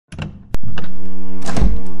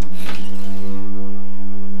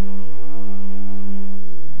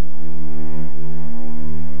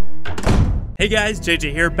Hey guys,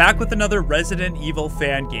 JJ here, back with another Resident Evil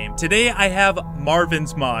fan game. Today I have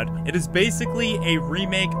Marvin's mod. It is basically a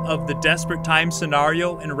remake of the Desperate Times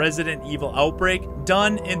scenario in Resident Evil Outbreak,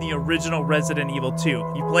 done in the original Resident Evil 2.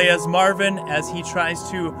 You play as Marvin as he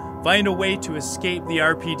tries to find a way to escape the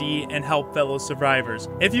RPD and help fellow survivors.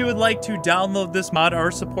 If you would like to download this mod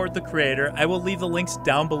or support the creator, I will leave the links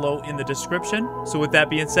down below in the description. So with that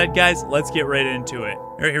being said, guys, let's get right into it.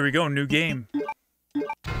 All right, here we go, new game.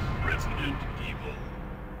 Resident Evil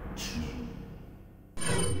 2.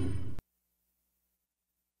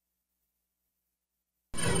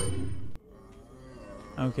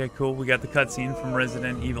 Okay, cool. We got the cutscene from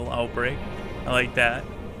Resident Evil Outbreak. I like that.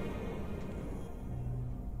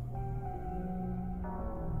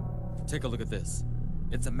 Take a look at this.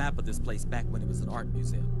 It's a map of this place back when it was an art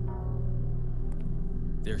museum.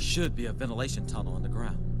 There should be a ventilation tunnel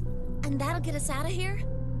underground. And that'll get us out of here?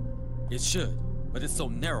 It should, but it's so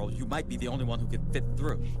narrow you might be the only one who can fit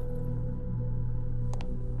through.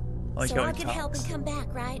 I like so how I'll he get help and come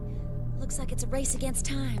back, right? Looks like it's a race against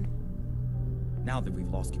time. Now that we've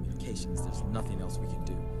lost communications, there's nothing else we can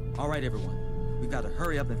do. All right, everyone. We've got to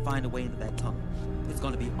hurry up and find a way into that tunnel. It's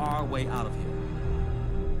going to be our way out of here.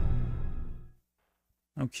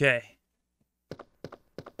 Okay.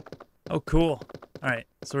 Oh, cool. All right,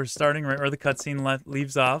 so we're starting right where the cutscene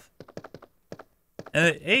leaves off.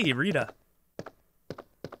 And hey, Rita.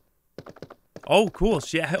 Oh, cool.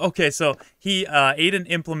 Okay, so he Aiden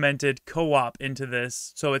implemented co-op into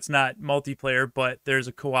this, so it's not multiplayer, but there's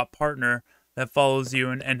a co-op partner that follows you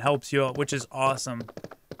and helps you out, which is awesome.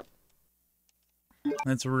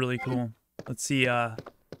 That's really cool. Let's see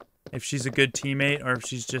if she's a good teammate or if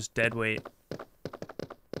she's just dead weight.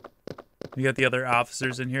 We got the other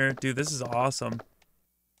officers in here. Dude, this is awesome.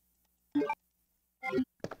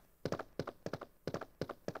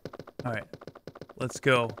 Alright, let's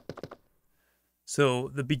go. So,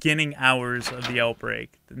 the beginning hours of the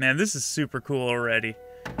outbreak. Man, this is super cool already.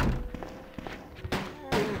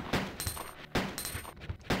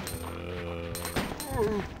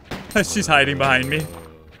 She's hiding behind me.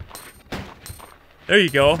 There you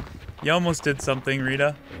go. You almost did something,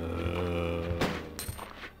 Rita.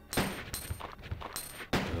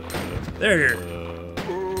 There.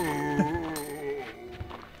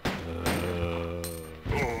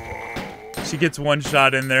 She gets one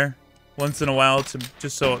shot in there once in a while,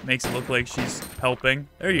 just so it makes it look like she's helping.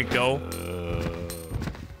 There you go.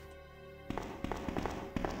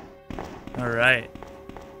 All right.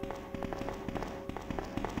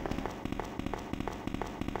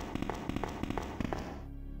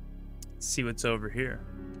 Let's see what's over here.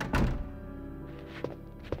 I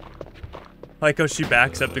like how she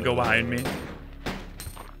backs up to go behind me.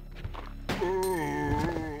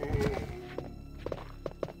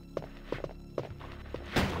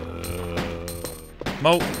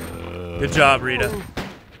 Mo. Good job, Rita.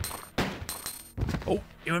 Oh,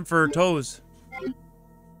 he went for her toes.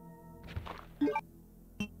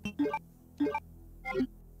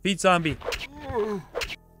 Feed zombie.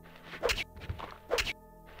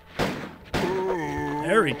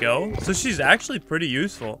 There we go. So she's actually pretty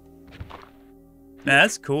useful. Man,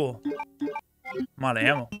 that's cool. I'm out of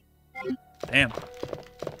ammo. Damn.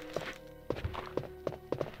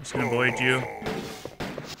 Just gonna avoid you.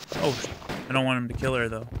 Oh, I don't want him to kill her,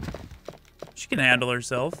 though. She can handle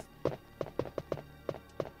herself.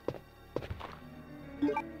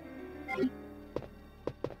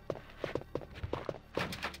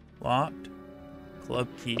 Locked. Club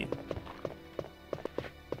key.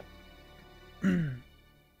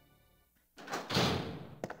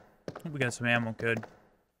 We got some ammo, good.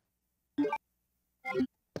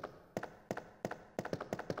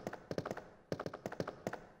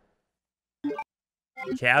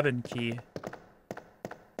 Cabin key.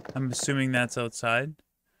 I'm assuming that's outside.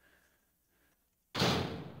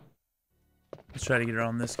 Let's try to get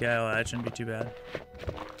around this guy. Oh, that shouldn't be too bad.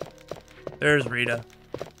 There's Rita.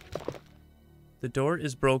 The door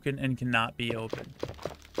is broken and cannot be opened.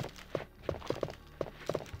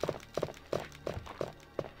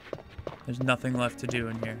 There's nothing left to do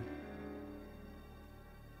in here.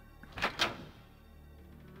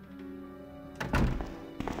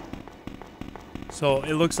 So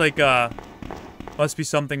it looks like must be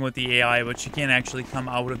something with the AI, but she can't actually come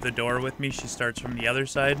out of the door with me. She starts from the other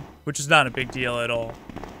side, which is not a big deal at all.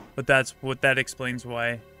 But that explains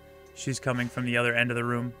why she's coming from the other end of the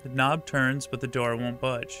room. The knob turns, but the door won't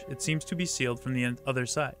budge. It seems to be sealed from the other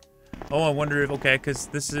side. Oh, I wonder if, okay, because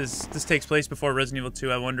this takes place before Resident Evil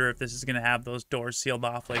 2. I wonder if this is going to have those doors sealed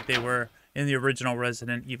off like they were in the original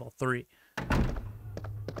Resident Evil 3.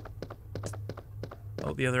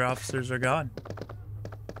 Oh, the other officers are gone.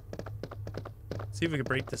 See if we can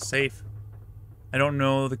break the safe. I don't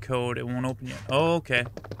know the code. It won't open yet. Oh, okay.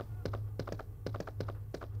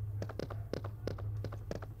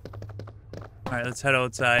 Alright, let's head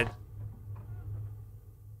outside.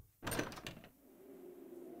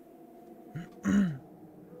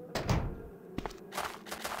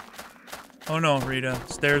 Oh no, Rita.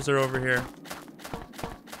 Stairs are over here.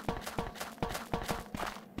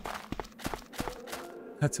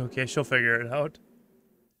 That's okay. She'll figure it out.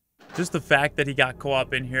 Just the fact that he got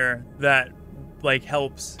co-op in here that, like,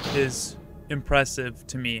 helps is impressive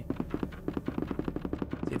to me.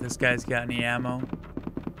 See if this guy's got any ammo.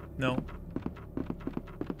 No.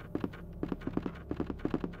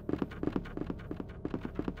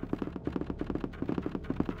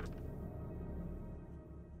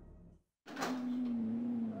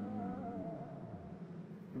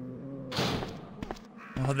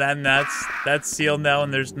 Well, then that's sealed now,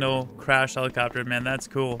 and there's no crash helicopter, man. That's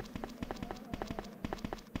cool.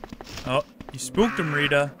 Oh, you spooked him,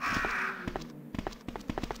 Rita.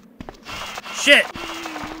 Shit!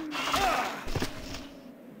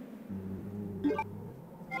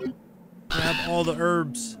 Grab all the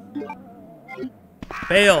herbs.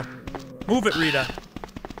 Bail. Move it, Rita.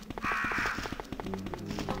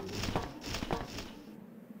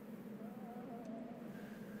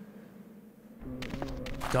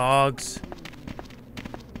 Dogs.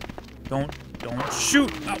 Don't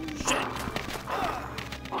shoot. Oh, shit.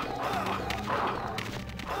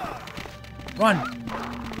 Run.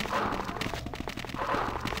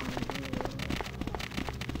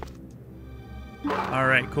 All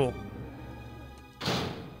right, cool.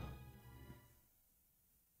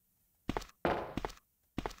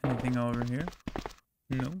 Anything over here?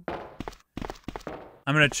 No.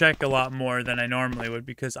 I'm gonna check a lot more than I normally would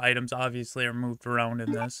because items obviously are moved around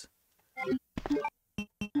in this.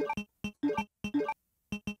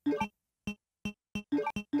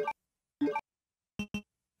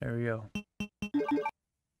 There we go.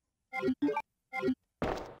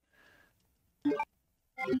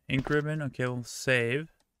 Ink ribbon. Okay, we'll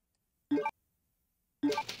save.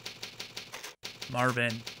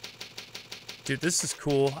 Marvin. Dude, this is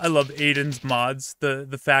cool. I love Aiden's mods.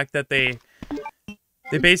 The fact that they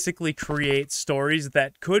basically create stories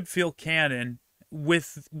that could feel canon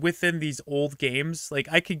within these old games. Like,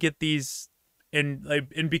 I could get these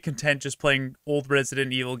and be content just playing old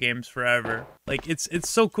Resident Evil games forever. Like, it's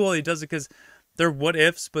so cool he does it because they're what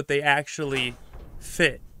ifs, but they actually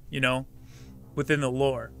fit, you know, within the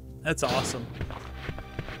lore. That's awesome.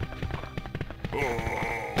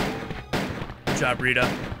 Good job,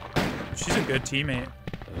 Rita. She's a good teammate.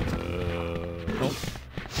 Oh.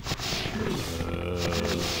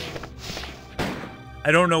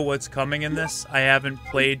 I don't know what's coming in this. I haven't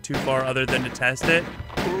played too far other than to test it.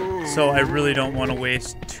 So I really don't want to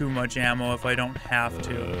waste too much ammo if I don't have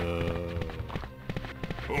to.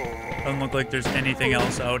 Doesn't look like there's anything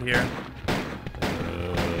else out here.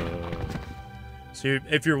 So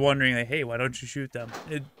if you're wondering, like, hey, why don't you shoot them?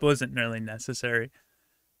 It wasn't really necessary.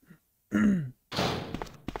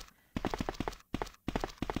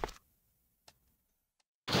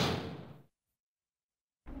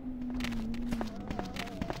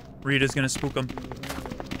 Rita's gonna spook him.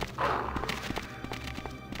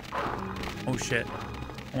 Oh shit.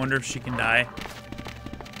 I wonder if she can die.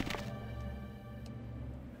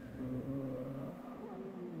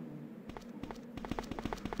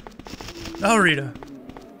 Oh, Rita.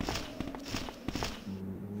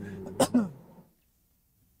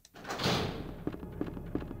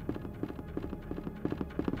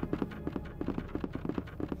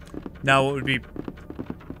 Now what would be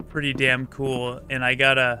pretty damn cool, and I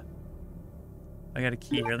got a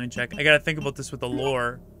key here, let me check. I gotta think about this with the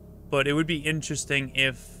lore, but it would be interesting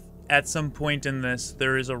if at some point in this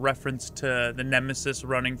there is a reference to the Nemesis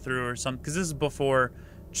running through or something, because this is before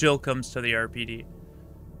Jill comes to the RPD.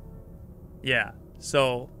 Yeah,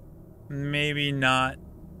 so maybe not,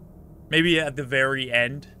 maybe at the very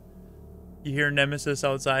end you hear Nemesis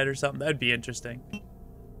outside or something. That'd be interesting.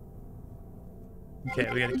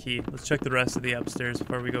 Okay, we got a key. Let's check the rest of the upstairs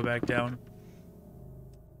before we go back down.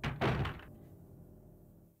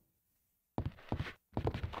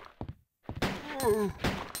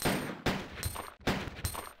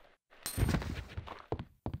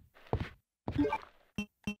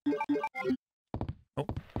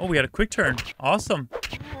 Oh, we got a quick turn. Awesome.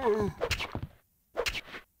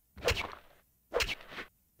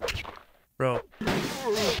 Bro.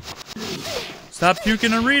 Stop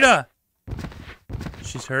puking on Rita.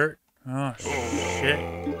 She's hurt. Oh, shit.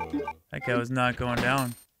 That guy was not going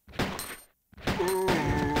down.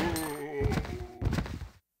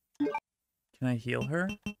 Can I heal her?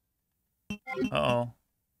 Uh-oh.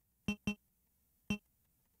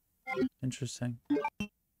 Interesting.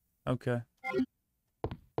 Okay.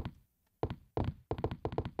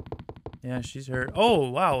 Yeah, she's hurt. Oh,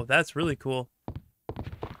 wow, that's really cool.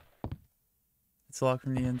 It's locked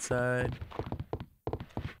from the inside.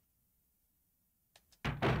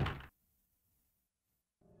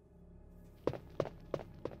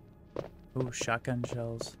 Ooh, shotgun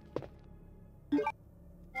shells.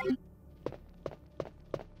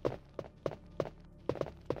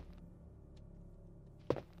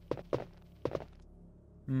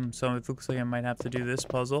 So it looks like I might have to do this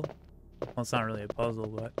puzzle. Well, it's not really a puzzle,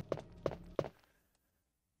 but...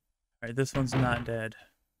 Alright, this one's not dead.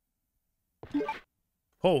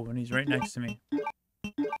 Oh, and he's right next to me.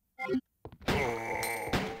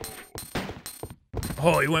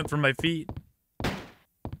 Oh, he went for my feet.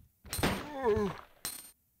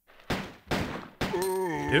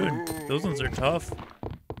 Dude, those ones are tough.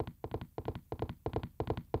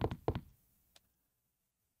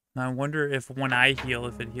 I wonder if when I heal,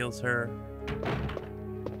 if it heals her.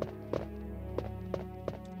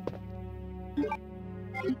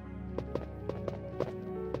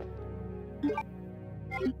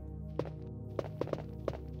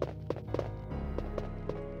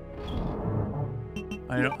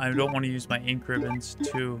 I don't want to use my ink ribbons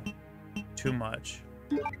too much.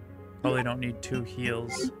 Probably don't need 2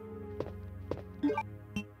 heals.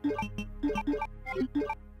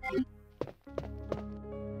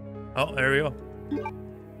 Oh, there we go.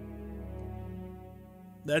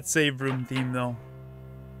 That save room theme, though.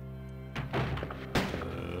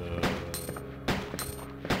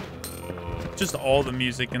 Just all the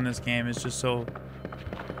music in this game is just so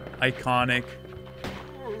iconic.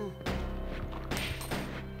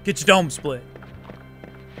 Get your dome split.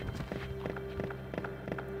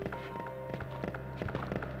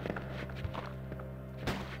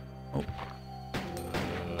 Oh.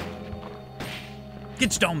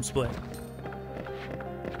 Get your dome split.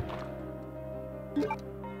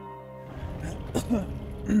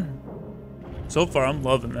 So far, I'm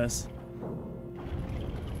loving this.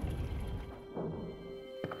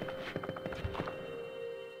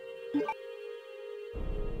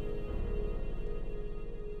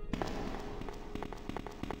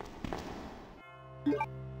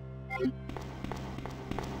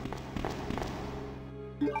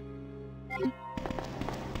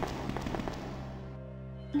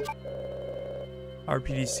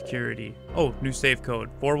 RPD security. Oh, new save code.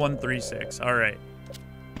 4136. Alright.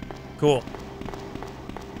 Cool.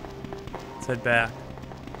 Let's head back.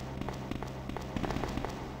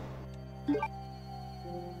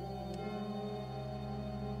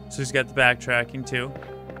 So he's got the backtracking too,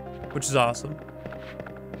 which is awesome.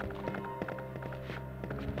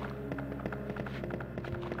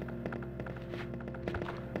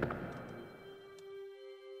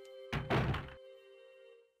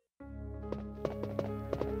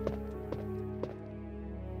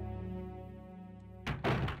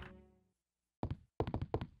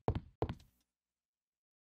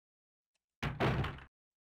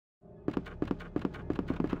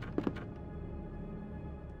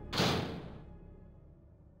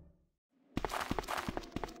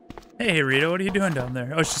 Hey, Rita, what are you doing down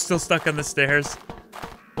there? Oh, she's still stuck on the stairs.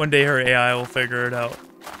 One day her AI will figure it out.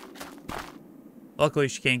 Luckily,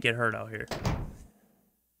 she can't get hurt out here.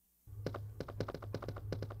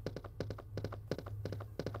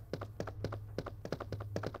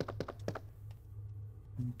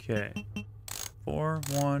 Okay. 4,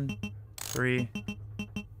 1, 3,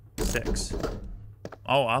 6.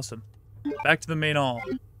 Oh, awesome. Back to the main hall.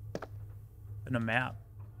 And a map.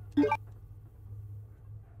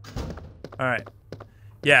 Alright.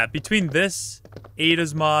 Yeah, between this,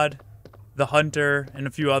 Ada's mod, the Hunter, and a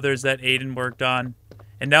few others that Aiden worked on,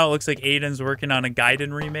 and now it looks like Aiden's working on a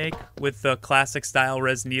Gaiden remake with the classic style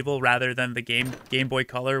Resident Evil rather than the Game Boy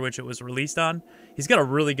Color, which it was released on. He's got a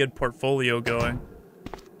really good portfolio going.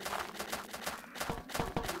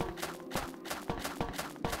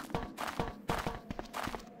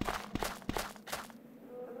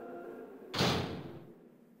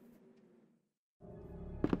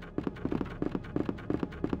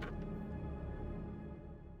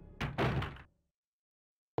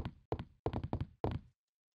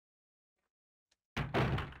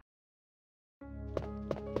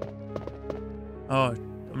 Oh,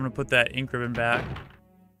 I'm gonna put that ink ribbon back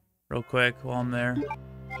real quick while I'm there.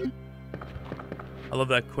 I love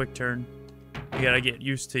that quick turn. You gotta get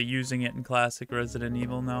used to using it in classic Resident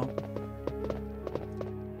Evil now.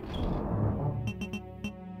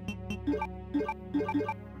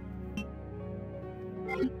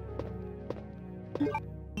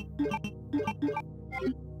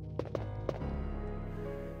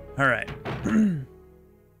 Alright.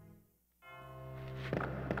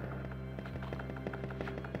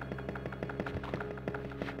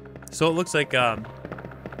 So it looks like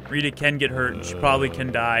Rita can get hurt and she probably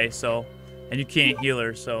can die, so, and you can't heal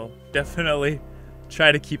her, so definitely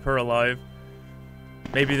try to keep her alive.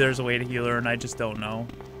 Maybe there's a way to heal her and I just don't know.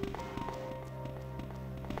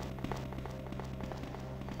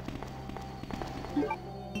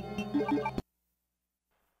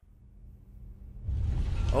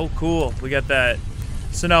 Oh, cool. We got that.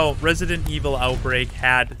 So now, Resident Evil Outbreak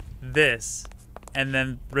had this, and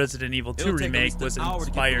then Resident Evil 2 Remake was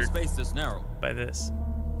inspired by this.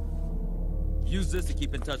 Use this to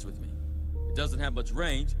keep in touch with me. It doesn't have much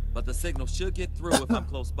range, but the signal should get through if I'm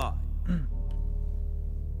close by.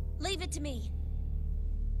 Leave it to me.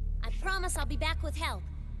 I promise I'll be back with help.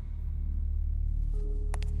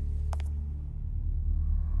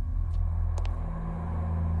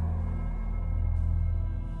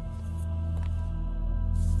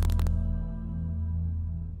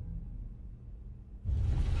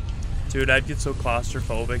 Dude, I'd get so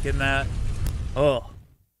claustrophobic in that. Oh.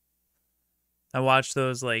 I watch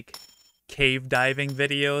those, like, cave diving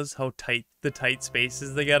videos, how tight the tight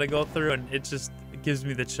spaces they gotta go through, and it gives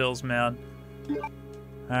me the chills, man.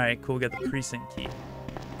 Alright, cool, got the precinct key.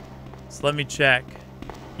 So let me check.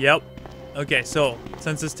 Yep. Okay, so,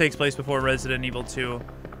 since this takes place before Resident Evil 2,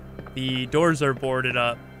 the doors are boarded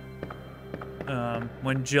up.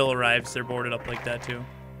 When Jill arrives, they're boarded up like that, too.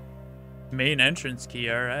 Main entrance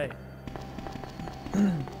key, alright.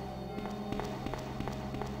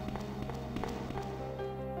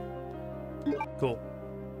 Cool.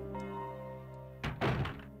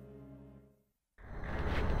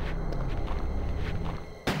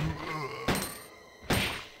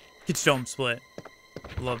 Get your dome split.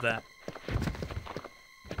 Love that.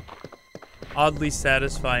 Oddly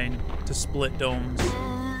satisfying to split domes.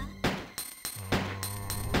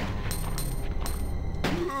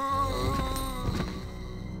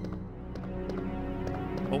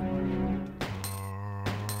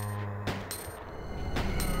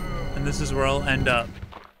 And this is where I'll end up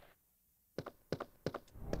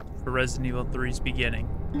for Resident Evil 3's beginning.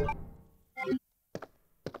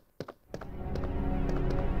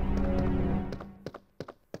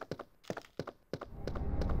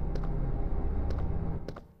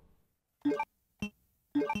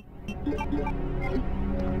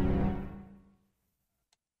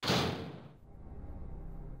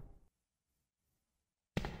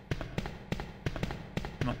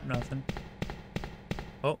 Nope, nothing.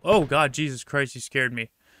 Oh God, Jesus Christ, you scared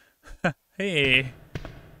me. Hey,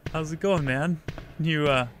 how's it going, man? Can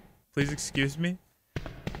you, please excuse me?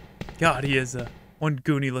 God, he is one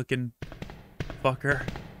goony looking fucker.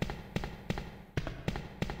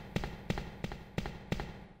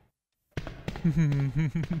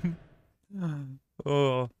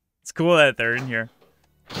 Oh, it's cool that they're in here.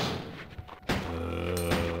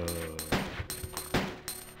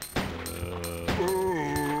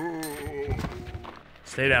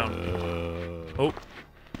 Stay down. Oh.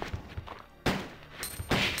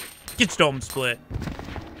 Get your dome split.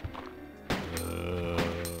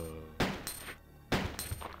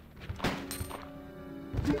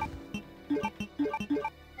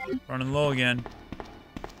 Running low again.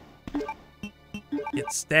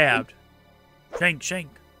 Get stabbed. Shank, shank.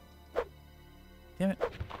 Damn it.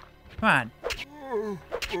 Come on.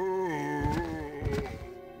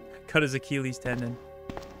 Cut his Achilles tendon.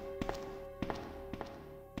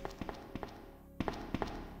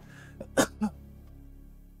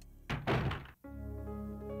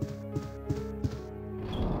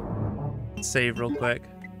 Save real quick.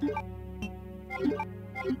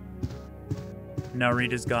 Now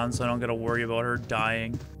Rita's gone, so I don't gotta worry about her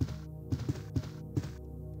dying.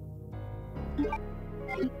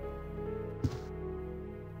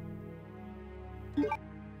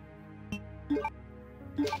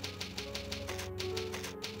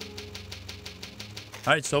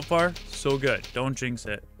 Alright, so far, so good. Don't jinx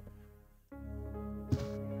it.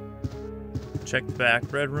 Check the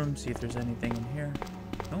back red room, see if there's anything in here.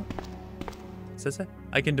 Oh. Says it?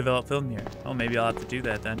 I can develop film here. Oh, maybe I'll have to do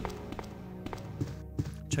that then.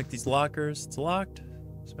 Check these lockers. It's locked.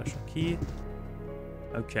 Special key.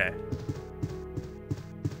 Okay.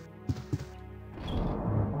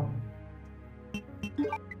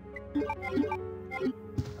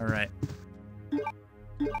 Alright.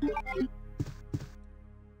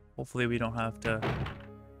 Hopefully we don't have to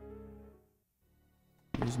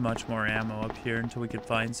use much more ammo up here until we can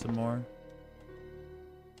find some more.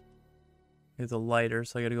 We have the lighter,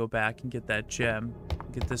 so I gotta go back and get that gem.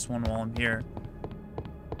 Get this one while I'm here.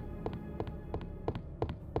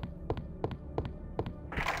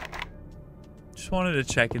 just wanted to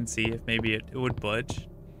check and see if maybe it would budge.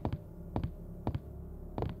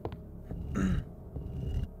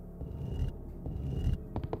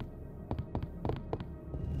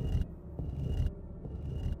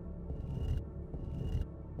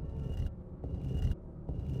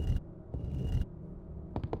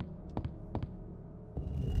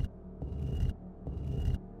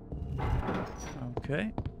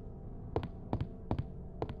 Okay.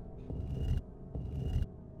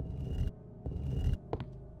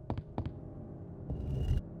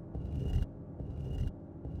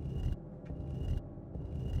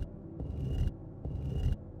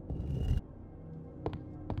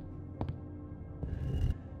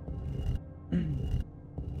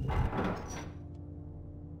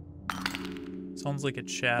 Sounds like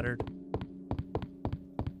it's shattered.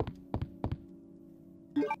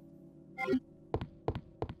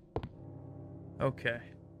 Okay.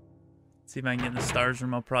 Let's see if I can get in the stars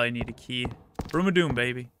room. I'll probably need a key. Room of Doom,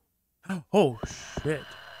 baby. Oh, shit.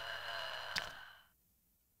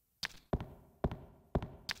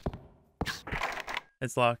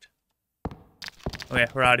 It's locked. Okay,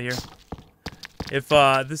 we're out of here. If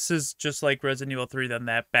this is just like Resident Evil 3, then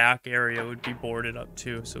that back area would be boarded up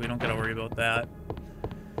too, so we don't gotta worry about that.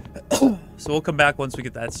 So we'll come back once we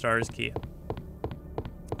get that stars key.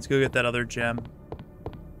 Let's go get that other gem.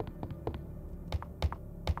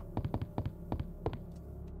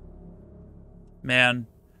 Man,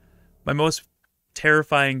 my most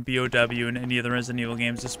terrifying BOW in any of the Resident Evil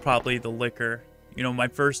games is probably the liquor. You know, my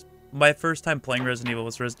first time playing Resident Evil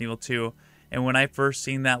was Resident Evil 2, and when I first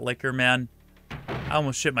seen that liquor, man, I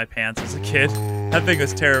almost shit my pants as a kid. That thing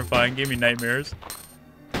was terrifying, gave me nightmares.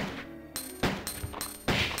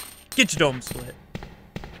 Get your dome split.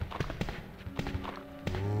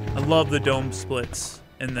 I love the dome splits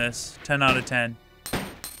in this. 10 out of 10.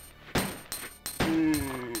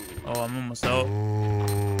 Oh, I'm almost out.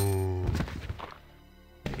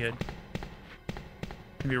 Okay, good.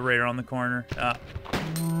 Maybe right around the corner. Ah.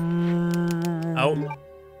 Out.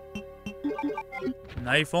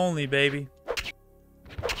 Knife only, baby.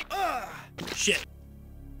 Shit.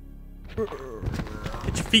 Get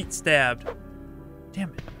your feet stabbed.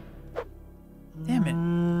 Damn it. Damn it.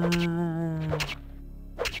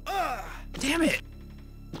 Damn it.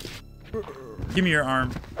 Give me your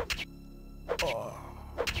arm.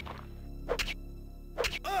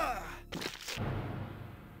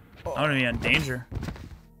 I'm gonna be in danger.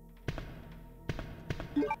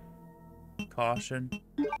 Caution.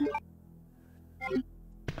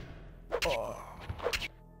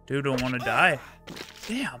 Dude, don't want to die.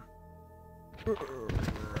 Damn.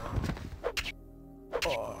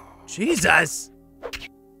 Jesus.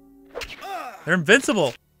 They're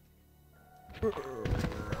invincible.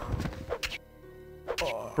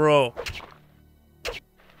 Bro.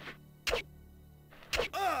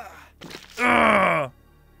 Ugh.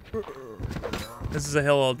 This is a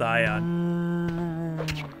hill I'll die on.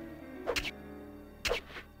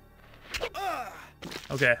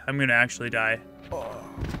 Okay, I'm gonna actually die.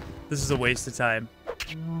 This is a waste of time.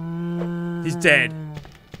 He's dead.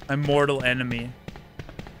 My mortal enemy.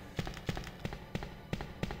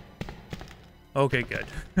 Okay, good.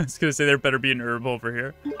 I was gonna say there better be an herb over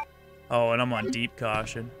here. Oh, and I'm on deep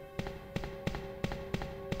caution.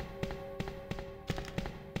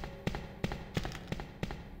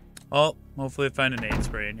 Oh, hopefully I find an aid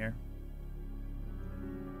spray in here.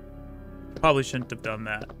 Probably shouldn't have done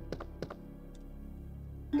that.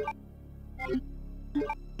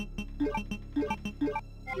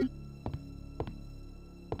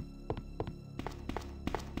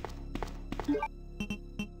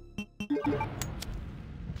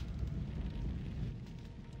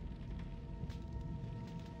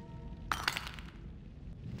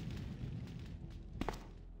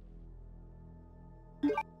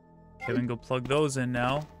 Okay, we can go plug those in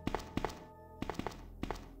now.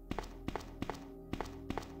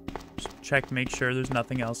 Just check, make sure there's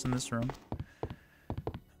nothing else in this room.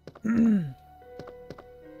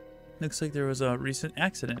 Looks like there was a recent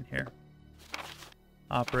accident here.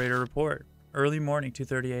 Operator report. Early morning,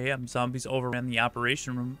 2:30 a.m. Zombies overran the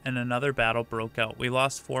operation room and another battle broke out. We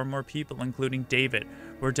lost 4 more people, including David.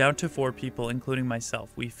 We're down to 4 people, including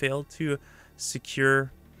myself. We failed to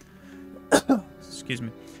secure excuse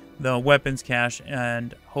me, the weapons cache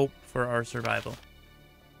and hope for our survival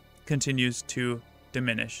continues to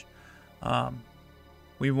diminish.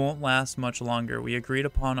 We won't last much longer. We agreed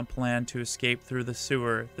upon a plan to escape through the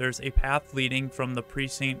sewer. There's a path leading from the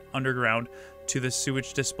precinct underground to the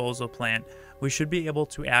sewage disposal plant. We should be able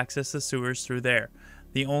to access the sewers through there.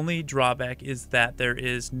 The only drawback is that there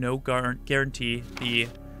is no guarantee the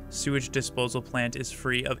sewage disposal plant is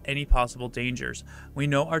free of any possible dangers. We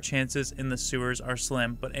know our chances in the sewers are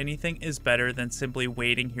slim, but anything is better than simply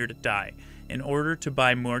waiting here to die. In order to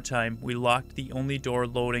buy more time, we locked the only door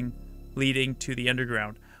leading to the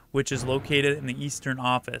underground, which is located in the eastern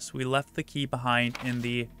office. We left the key behind in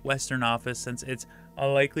the western office since it's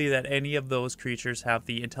unlikely that any of those creatures have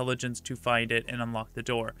the intelligence to find it and unlock the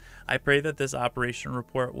door. I pray that this operation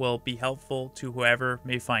report will be helpful to whoever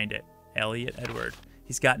may find it. Elliot Edward.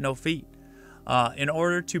 He's got no feet. In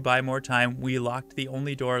order to buy more time, we locked the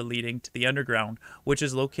only door leading to the underground, which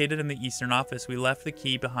is located in the eastern office. We left the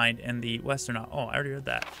key behind in the western office. Oh, I already read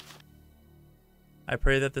that. I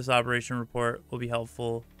pray that this operation report will be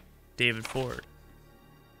helpful. David Ford.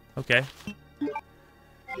 Okay.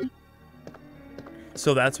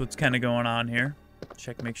 So that's what's kind of going on here.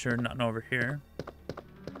 Check, make sure nothing over here.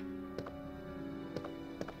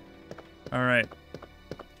 All right.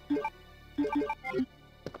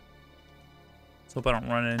 Let's hope I don't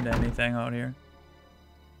run into anything out here.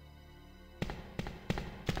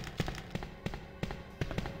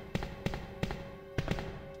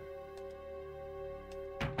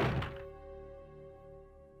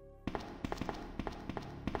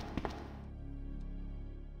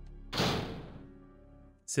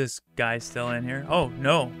 Is this guy still in here? Oh,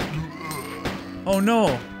 no. Oh,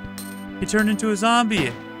 no. He turned into a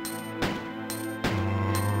zombie.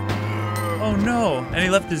 Oh, no. And he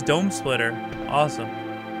left his dome splitter. Awesome.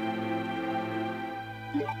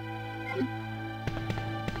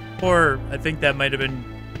 Or I think that might have been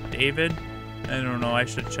David. I don't know. I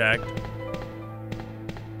should have checked.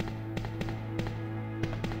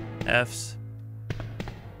 F's.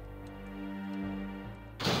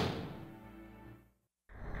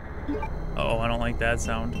 Oh, I don't like that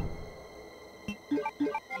sound.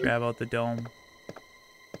 Grab out the dome.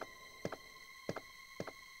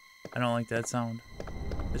 I don't like that sound.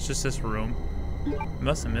 It's just this room. I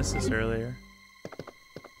must have missed this earlier.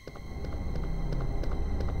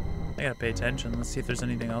 I gotta pay attention. Let's see if there's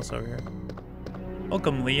anything else over here.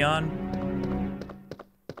 Welcome, Leon.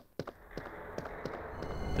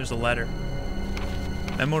 There's a letter.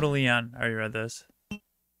 Memo to Leon. I already read this.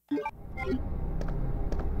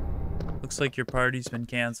 Looks like your party's been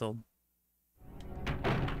canceled.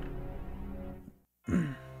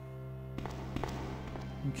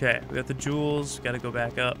 Okay, we got the jewels. Gotta go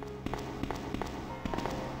back up.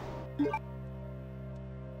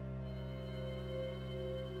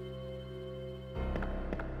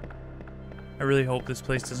 I really hope this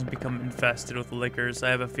place doesn't become infested with lickers. I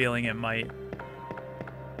have a feeling it might.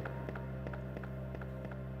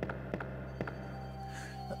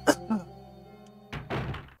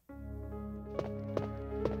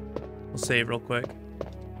 We'll save real quick.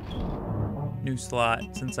 New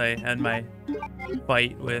slot since I had my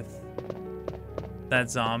fight with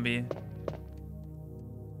that zombie.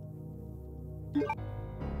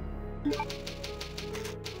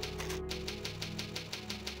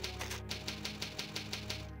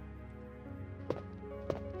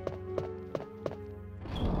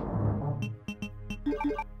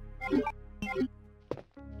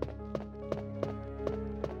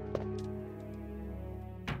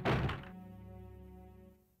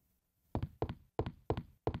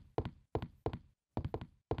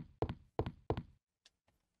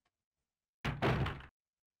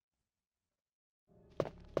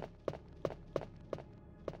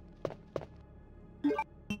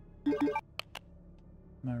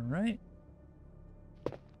 All right.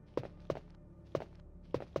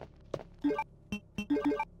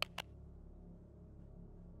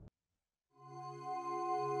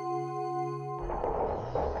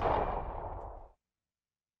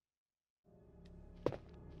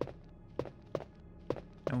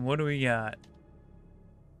 And what do we got?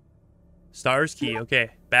 Stars key.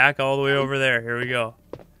 Okay, back all the way over there. Here we go.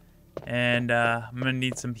 And I'm gonna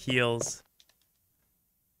need some heals.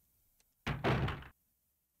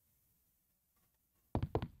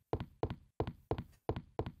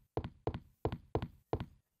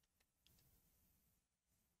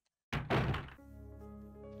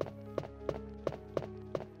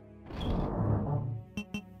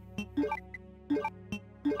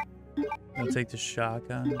 I'll take the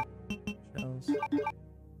shotgun shells.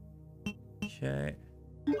 Okay.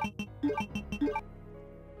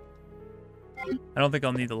 I don't think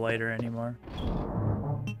I'll need the lighter anymore.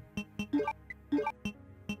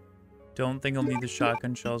 Don't think I'll need the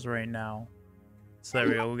shotgun shells right now. So there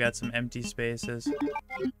we go. We got some empty spaces.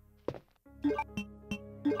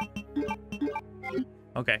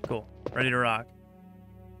 Okay, cool. Ready to rock.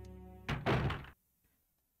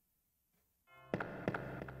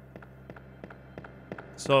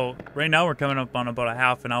 So right now we're coming up on about a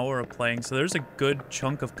half an hour of playing, so there's a good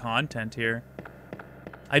chunk of content here.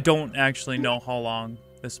 I don't actually know how long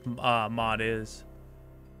this mod is,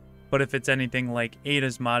 but if it's anything like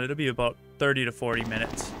Ada's mod, it'll be about 30 to 40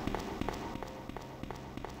 minutes.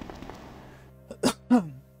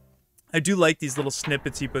 I do like these little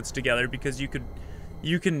snippets he puts together because you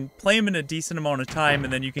can play them in a decent amount of time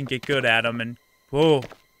and then you can get good at them and whoa,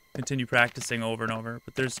 continue practicing over and over.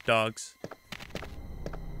 But there's dogs.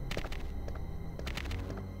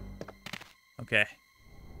 Okay.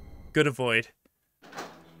 Good avoid.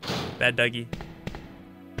 Bad Dougie.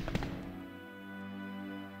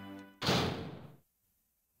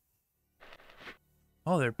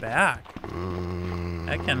 Oh, they're back.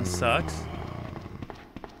 That kind of sucks.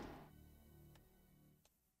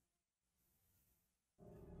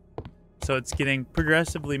 So it's getting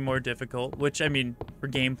progressively more difficult, which, I mean, for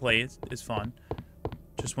gameplay is fun.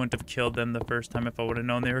 Just wouldn't have killed them the first time if I would have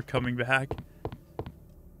known they were coming back.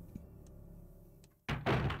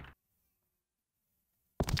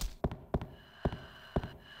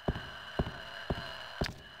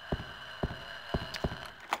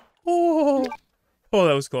 Oh,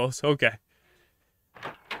 that was close. Okay.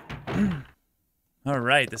 All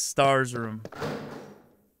right, the stars room.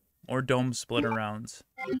 Or dome splitter rounds.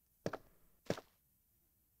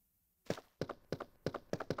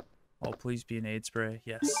 Oh, please be an aid spray.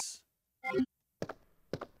 Yes.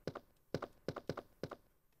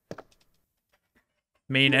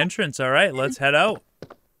 Main entrance. All right, let's head out.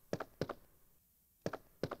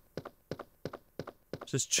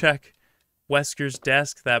 Just check Wesker's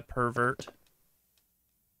desk, that pervert.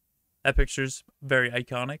 That picture's very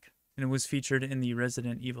iconic, and it was featured in the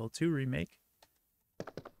Resident Evil 2 remake.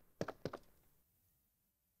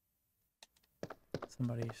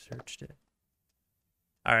 Somebody searched it.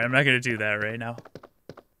 Alright, I'm not going to do that right now.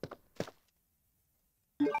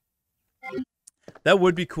 That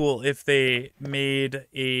would be cool if they made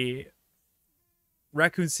a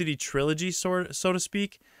Raccoon City trilogy, so to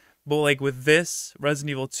speak. But like with this,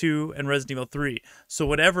 Resident Evil 2 and Resident Evil 3. So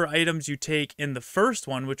whatever items you take in the first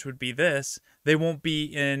one, which would be this, they won't be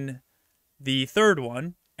in the third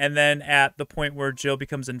one. And then at the point where Jill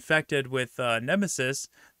becomes infected with Nemesis,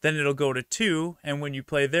 then it'll go to 2. And when you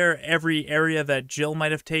play there, every area that Jill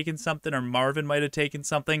might have taken something or Marvin might have taken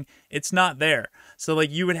something, it's not there. So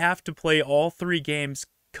like you would have to play all 3 games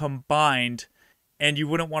combined, and you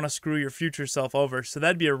wouldn't want to screw your future self over. So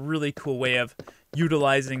that'd be a really cool way of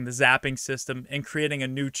utilizing the zapping system and creating a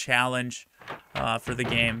new challenge for the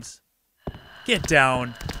games. Get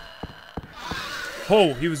down.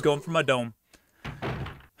 Oh, he was going for my dome.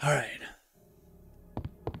 All right.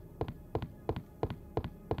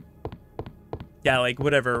 Yeah, like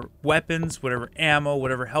whatever weapons, whatever ammo,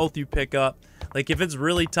 whatever health you pick up. Like if it's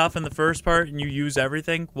really tough in the first part and you use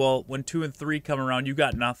everything, well, when 2 and 3 come around, you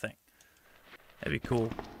got nothing. That'd be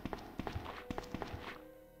cool.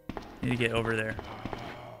 Need to get over there.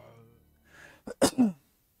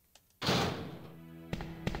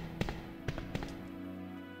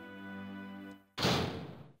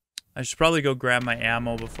 I should probably go grab my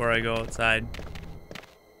ammo before I go outside.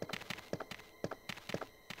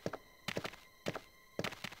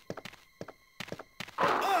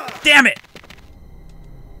 Damn it!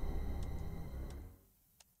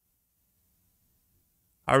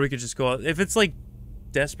 Or we could just go out. If it's like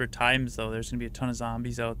desperate times, though, there's gonna be a ton of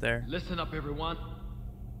zombies out there. Listen up, everyone.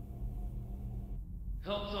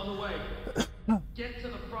 Help's on the way. Get to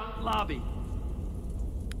the front lobby.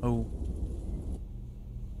 Oh.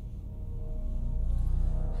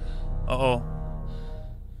 Uh-oh.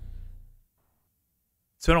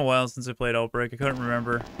 It's been a while since I played Outbreak. I couldn't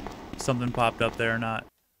remember if something popped up there or not.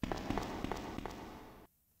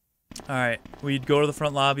 Alright, we'd go to the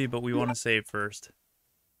front lobby, but we want to save first.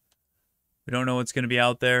 We don't know what's going to be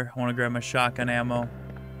out there. I want to grab my shotgun ammo.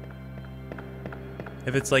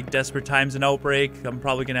 If it's like Desperate Times and Outbreak, I'm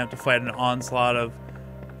probably going to have to fight an onslaught of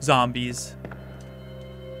zombies.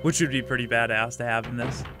 Which would be pretty badass to have in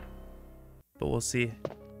this. But we'll see.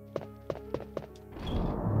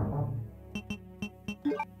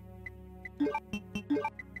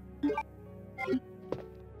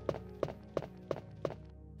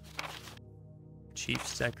 Chief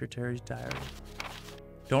Secretary's diary.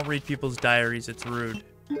 Don't read people's diaries, it's rude.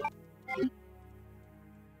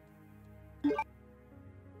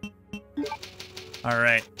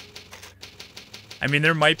 Alright. I mean,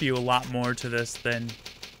 there might be a lot more to this than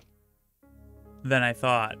I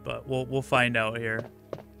thought, but we'll find out here.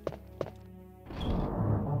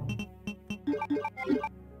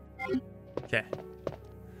 Okay.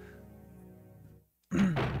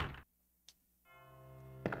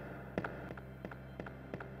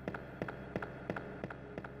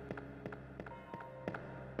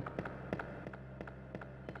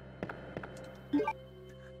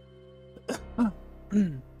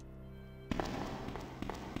 Marvin!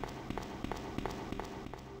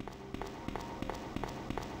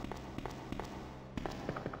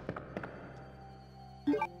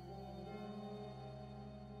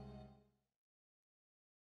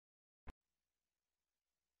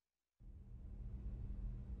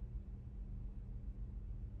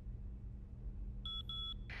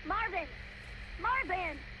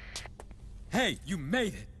 Marvin! Hey, you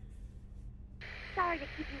made it! Sorry to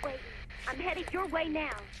keep you waiting. I'm headed your way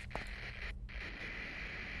now.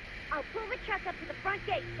 I'll pull the truck up to the front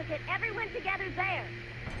gate, so get everyone together there.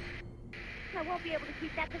 I won't be able to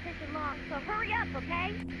keep that position long, so hurry up,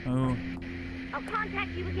 okay? Oh. I'll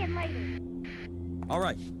contact you again later. All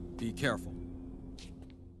right, be careful.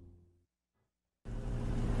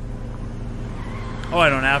 Oh, I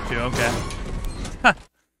don't have to. Okay.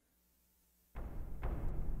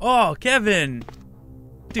 Oh, Kevin!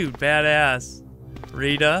 Dude, badass.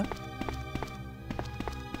 Rita.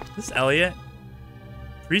 This Elliot?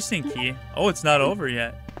 Precinct key. Oh, it's not over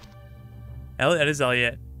yet. That is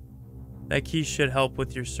Elliot. That key should help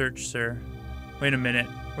with your search, sir. Wait a minute.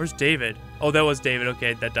 Where's David? Oh, that was David.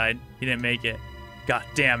 Okay, that died. He didn't make it. God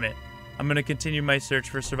damn it. I'm gonna continue my search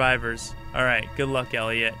for survivors. Alright, good luck,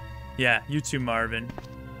 Elliot. Yeah, you too, Marvin.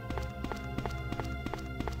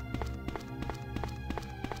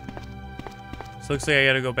 So looks like I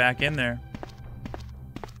gotta go back in there.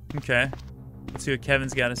 Okay. Let's see what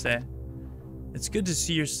Kevin's gotta say. It's good to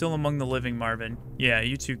see you're still among the living, Marvin. Yeah,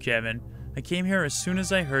 you too, Kevin. I came here as soon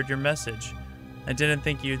as I heard your message. I didn't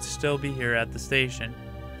think you'd still be here at the station.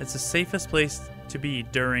 It's the safest place to be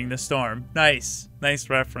during the storm. Nice. Nice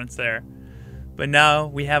reference there. But now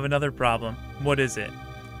we have another problem. What is it?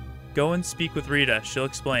 Go and speak with Rita. She'll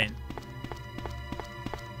explain.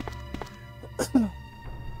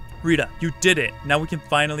 Rita, you did it. Now we can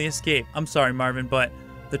finally escape. I'm sorry, Marvin, but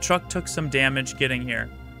the truck took some damage getting here.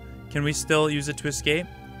 Can we still use it to escape?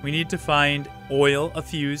 We need to find oil, a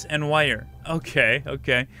fuse, and wire. Okay,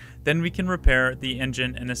 okay. Then we can repair the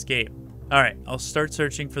engine and escape. Alright, I'll start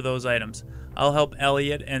searching for those items. I'll help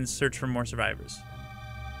Elliot and search for more survivors.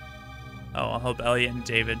 Oh, I'll help Elliot and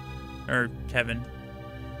David. Or Kevin.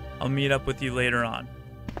 I'll meet up with you later on.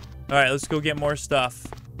 Alright, let's go get more stuff.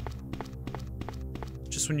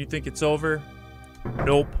 Just when you think it's over.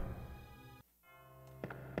 Nope.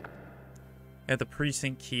 Got the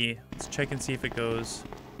precinct key. Let's check and see if it goes.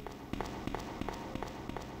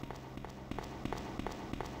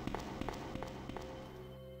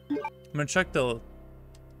 I'm gonna check the...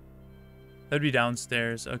 That'd be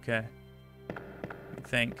downstairs. Okay. I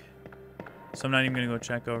think. So I'm not even gonna go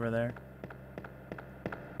check over there.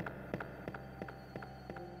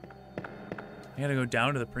 I gotta go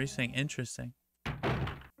down to the precinct. Interesting.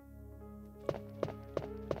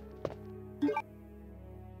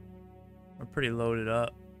 We're pretty loaded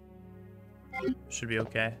up. Should be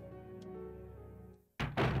okay.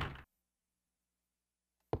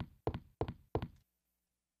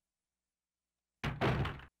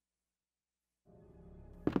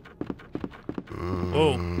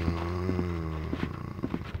 Whoa.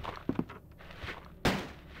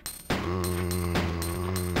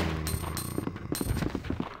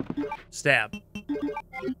 Stab.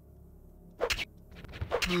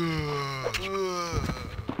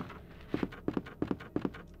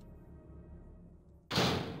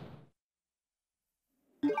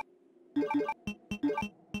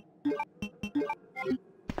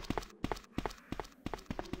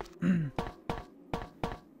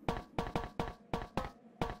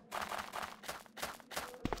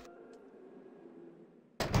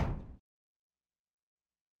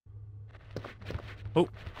 Oh.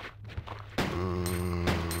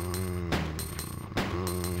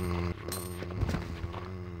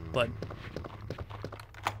 Blood.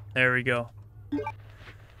 There we go.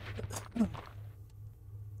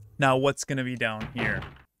 Now what's gonna be down here?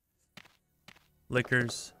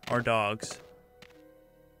 Liquors or dogs?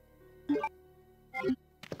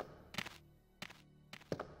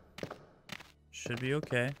 Should be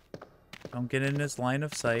okay. Don't get in his line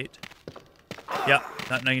of sight. Yep,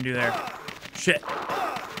 nothing I can do there. Shit.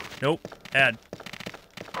 Nope. Bad.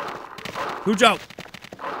 Who's out?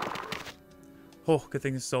 Oh, good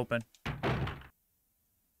thing this is open.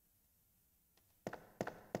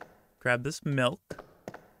 Grab this milk.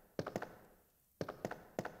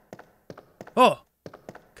 Oh!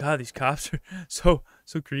 God, these cops are so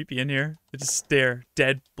creepy in here. They just stare.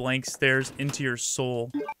 Dead, blank stares into your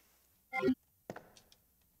soul.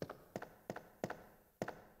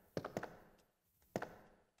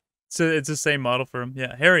 So it's the same model for him.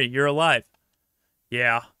 Yeah, Harry, you're alive.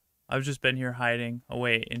 Yeah, I've just been here hiding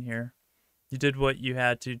away in here. You did what you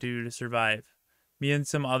had to do to survive. Me and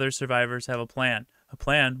some other survivors have a plan. A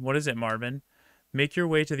plan? What is it, Marvin? Make your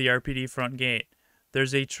way to the RPD front gate.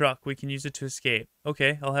 There's a truck. We can use it to escape.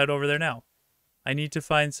 Okay, I'll head over there now. I need to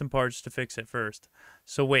find some parts to fix it first.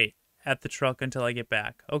 So wait at the truck until I get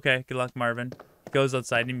back. Okay, good luck, Marvin. He goes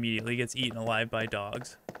outside and immediately gets eaten alive by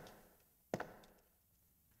dogs.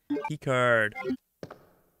 Key card.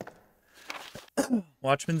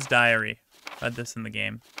 Watchman's Diary. Read this in the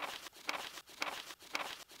game.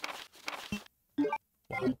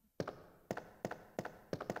 Wow.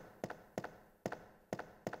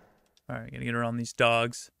 Alright, gotta get around these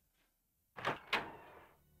dogs.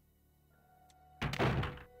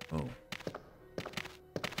 Oh.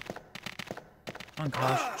 Come on,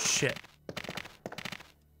 gosh. Shit.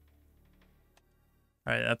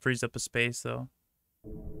 Alright, that frees up a space, though.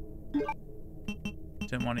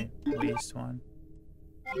 Didn't want to waste one.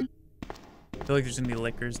 I feel like there's gonna be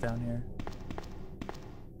liquors down here.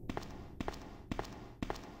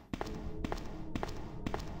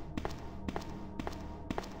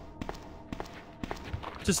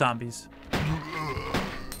 Just zombies. There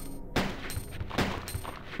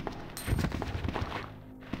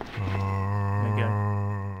you go.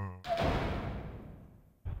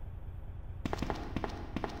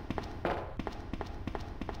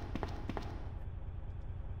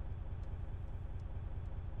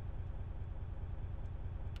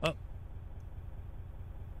 Up.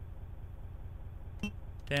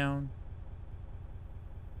 Down.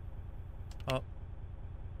 Up.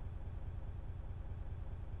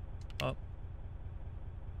 Up.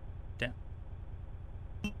 Down.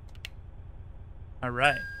 All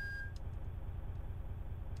right.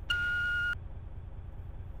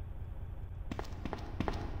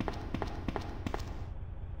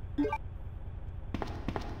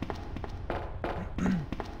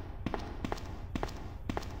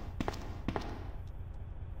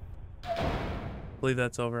 I believe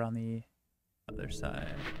that's over on the other side.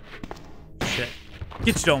 Shit.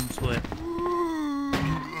 Get your dome split.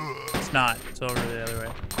 It's not. It's over the other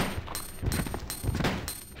way.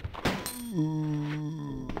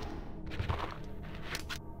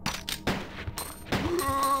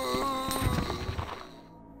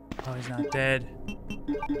 Oh, he's not dead.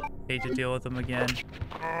 Hate to deal with him again.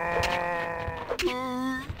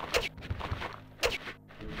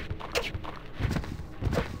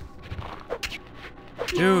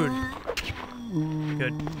 Dude.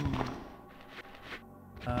 Good.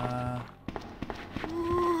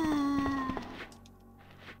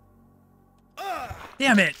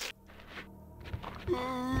 Damn it.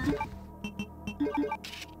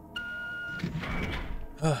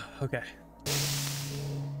 Okay.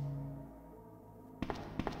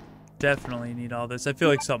 Definitely need all this. I feel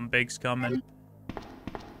like something big's coming.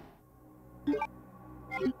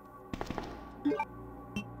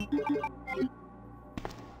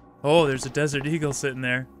 Oh, there's a desert eagle sitting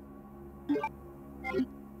there.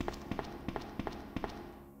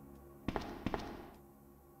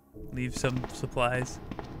 Leave some supplies.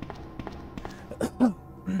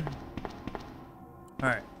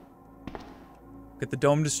 Alright. Get the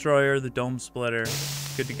dome destroyer, the dome splitter.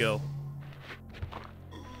 Good to go.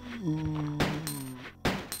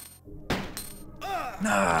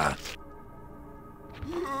 Nah!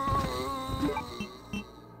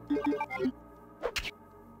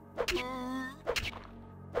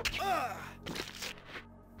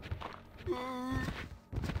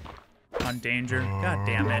 On danger. God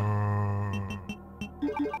damn it.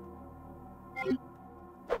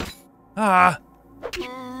 Ah!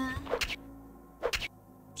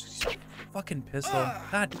 Fucking pistol.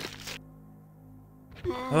 God.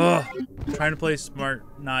 Ugh. Trying to play smart,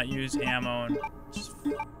 not use ammo, and just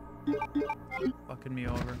fucking me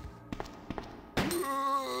over.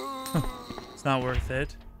 It's not worth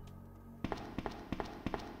it.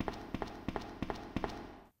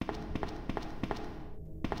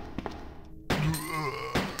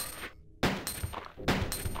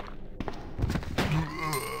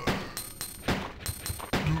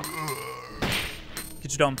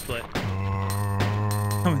 Get your dome split.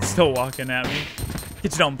 Someone's still walking at me.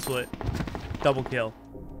 Get your dome split. Double kill.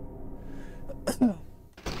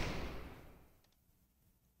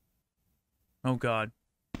 Oh god.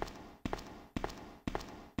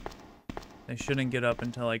 I shouldn't get up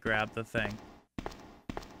until I grab the thing.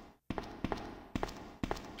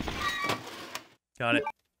 Got it.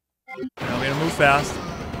 Now we gotta move fast.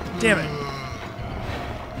 Damn it.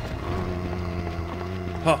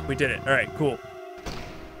 Oh, we did it. Alright, cool.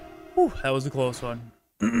 Whew, that was a close one.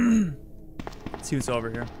 Let's see what's over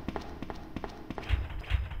here.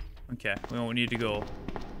 Okay, we won't need to go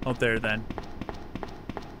up there then.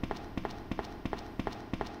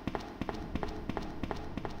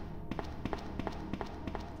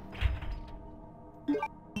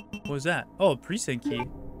 What was that? Oh, a precinct key.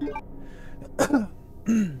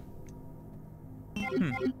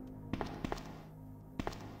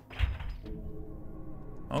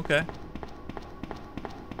 Okay.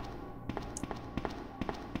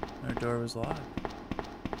 Our door was locked.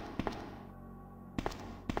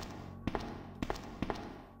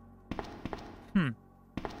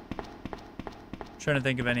 Trying to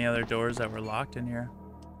think of any other doors that were locked in here.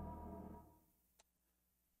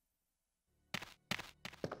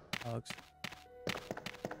 Dogs.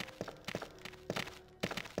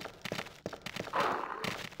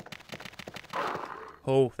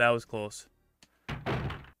 Oh, that was close.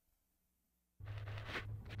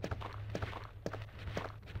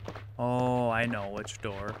 Oh, I know which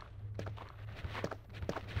door.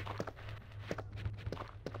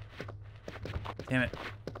 Damn it.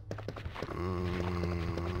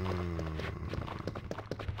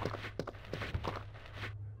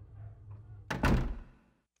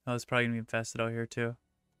 Oh, it's probably gonna be infested out here too.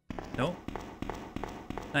 Nope.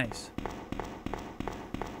 Nice.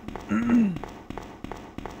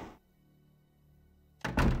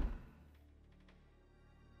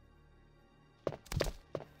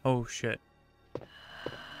 Oh shit.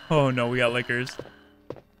 Oh no, we got lickers.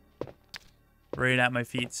 Right at my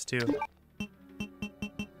feet too.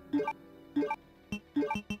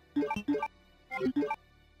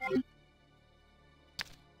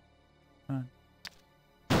 Come on.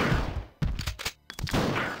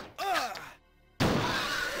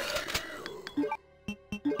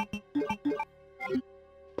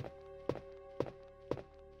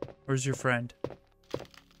 Where's your friend?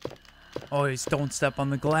 Oh, he's don't step on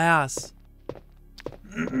the glass.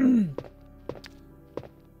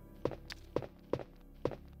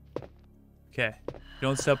 Okay.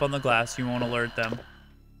 Don't step on the glass. You won't alert them.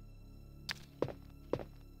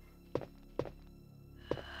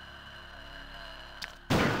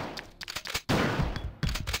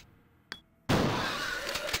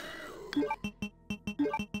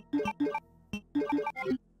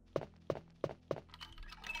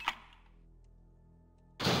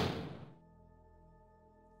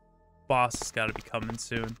 Boss has got to be coming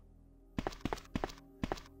soon.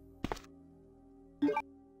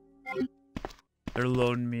 They're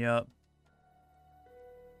loading me up.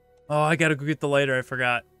 Oh, I gotta go get the lighter. I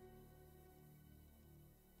forgot.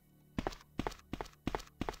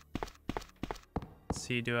 Let's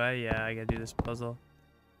see, do I? Yeah, I gotta do this puzzle.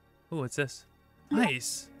 Oh, what's this?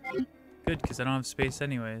 Nice. Good, because I don't have space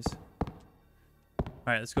anyways.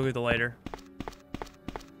 Alright, let's go get the lighter.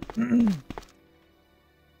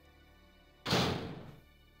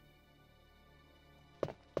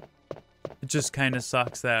 It just kind of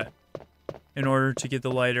sucks that in order to get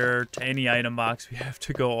the lighter to any item box, we have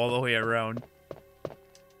to go all the way around.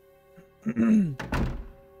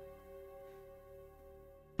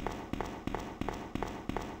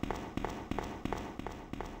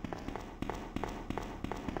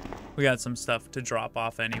 We got some stuff to drop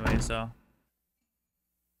off anyway, so.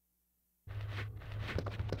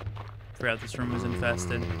 Forgot this room was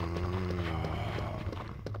infested.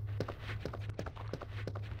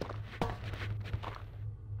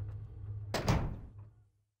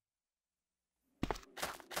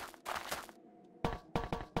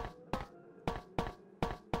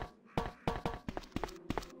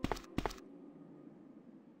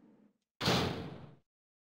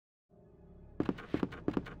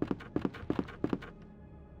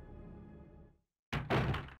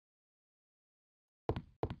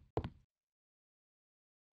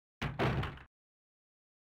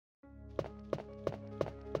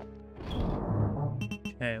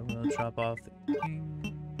 Okay, we'll drop off the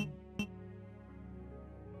king.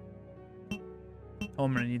 Oh,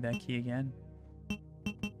 I'm gonna need that key again.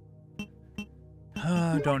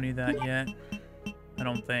 Don't need that yet. I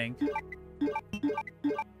don't think.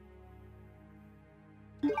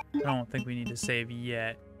 I don't think we need to save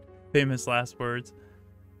yet. Famous last words.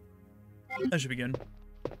 That should be good.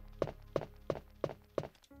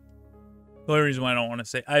 The only reason why I don't want to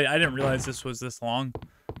say... I didn't realize this was this long.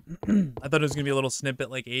 I thought it was going to be a little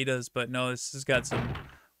snippet like Ada's, but no, this has got some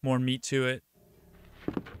more meat to it.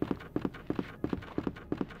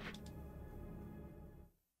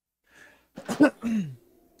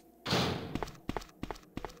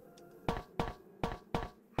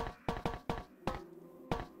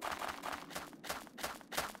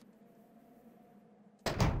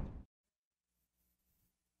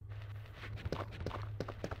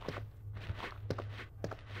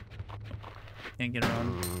 Can't get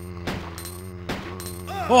around.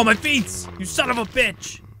 Oh, my feet! You son of a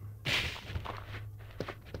bitch!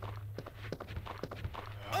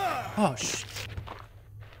 Oh, shit.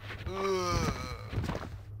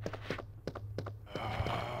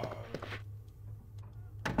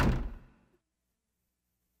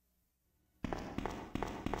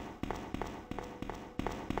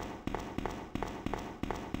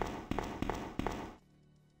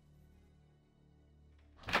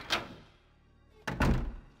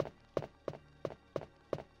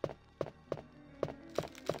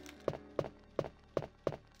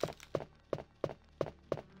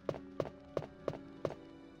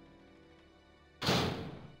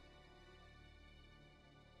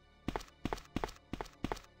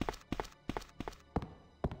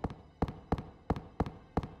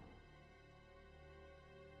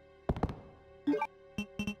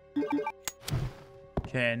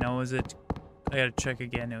 Okay, now was it... I gotta check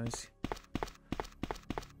again. It was...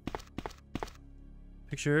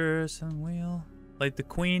 Picture some wheel. Like the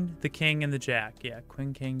queen, the king, and the jack. Yeah,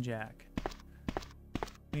 queen, king, jack.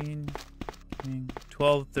 Queen, king,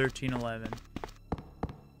 12, 13, 11.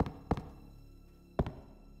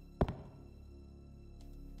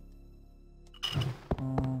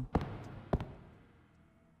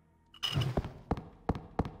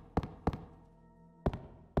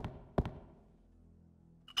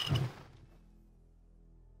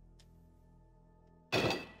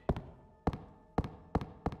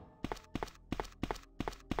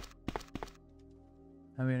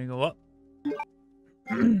 I'm gonna go up.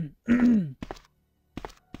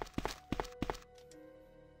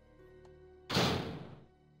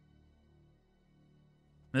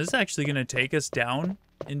 This is actually gonna take us down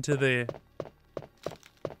into the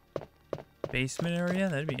basement area.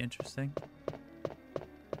 That'd be interesting.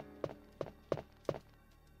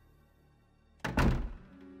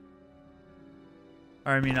 Or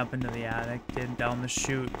I mean up into the attic and down the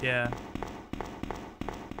chute, yeah.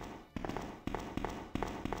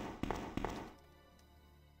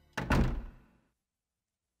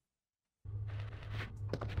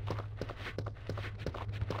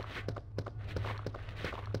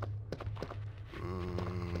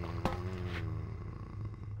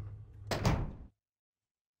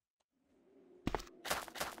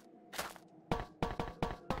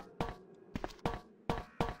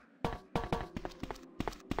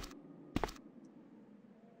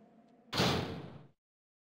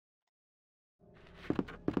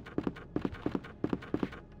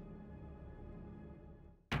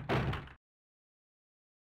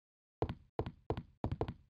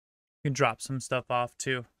 You can drop some stuff off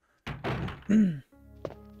too. Don't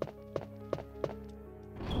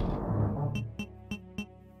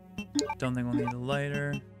think we'll need a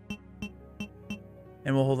lighter.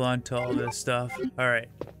 And we'll hold on to all this stuff. Alright.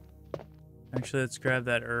 Actually, let's grab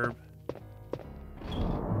that herb.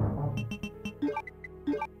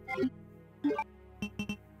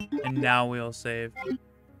 And now we'll save.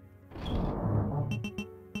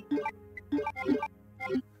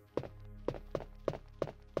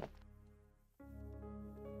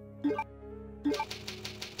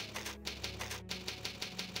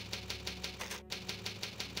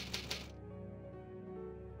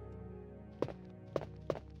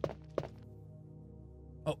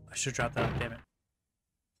 Oh, I should drop that, damn it.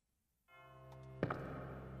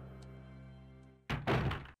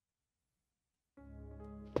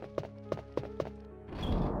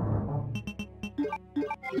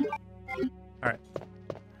 All right.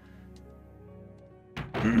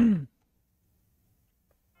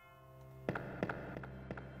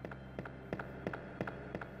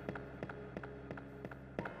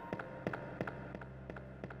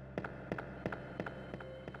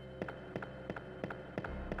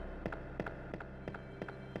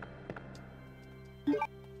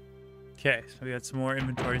 Okay, so we got some more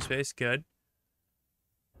inventory space. Good.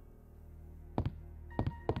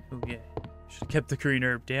 Oh yeah, should have kept the green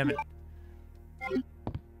herb. Damn it.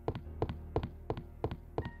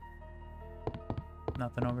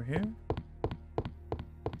 Nothing over here.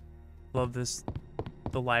 Love this,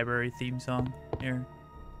 the library theme song here.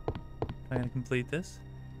 I'm gonna complete this.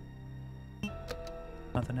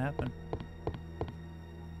 Nothing happened.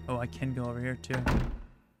 Oh, I can go over here too.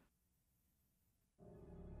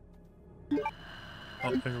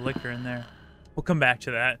 Oh, there's a liquor in there. We'll come back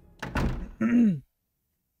to that.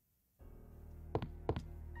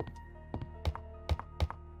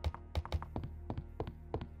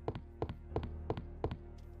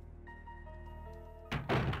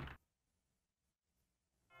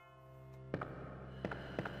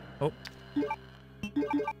 Oh.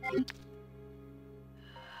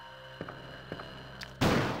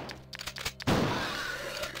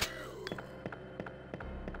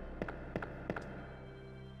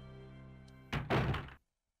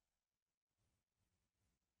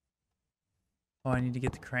 Oh, I need to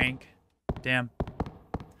get the crank. Damn.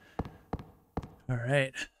 All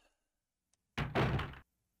right.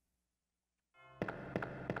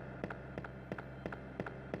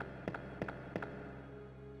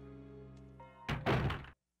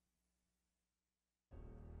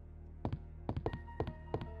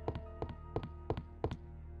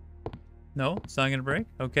 No, it's not gonna break?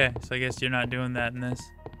 Okay, so I guess you're not doing that in this.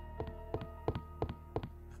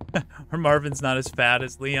 Or Marvin's not as fat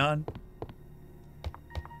as Leon.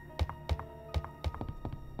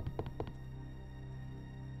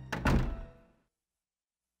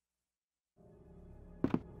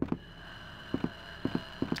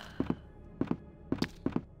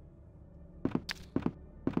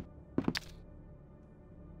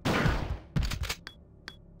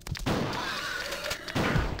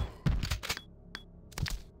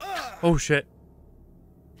 Oh, shit.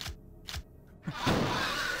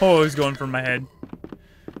 Oh, he's going for my head.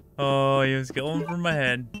 Oh, he was going for my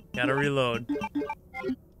head. Gotta reload.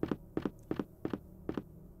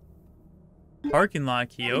 Parking lot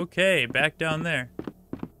key. Okay, back down there.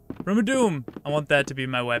 Room of Doom. I want that to be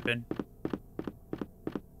my weapon.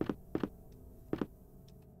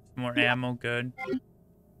 More ammo, good.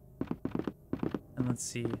 And let's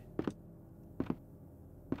see.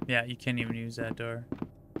 Yeah, you can't even use that door.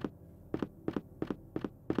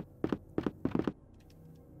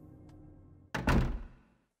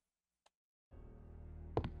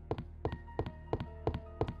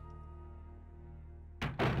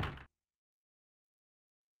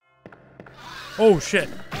 Oh, shit.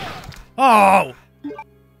 Oh!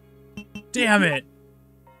 Damn it.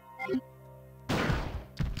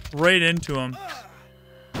 Right into him.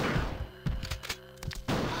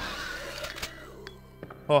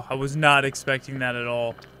 Oh, I was not expecting that at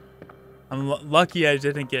all. I'm lucky I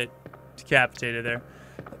didn't get decapitated there.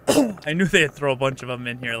 I knew they'd throw a bunch of them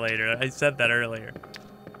in here later. I said that earlier.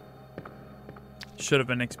 Should have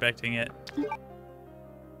been expecting it.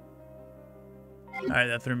 Alright,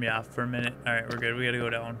 that threw me off for a minute. Alright, we're good. We gotta go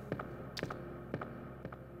down.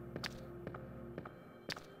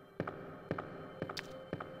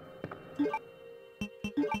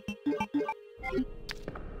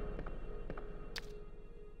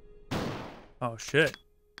 Oh, shit.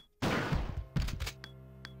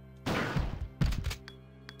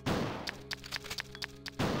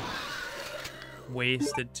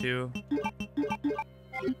 Wasted, too.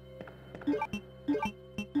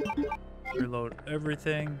 Reload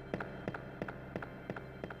everything.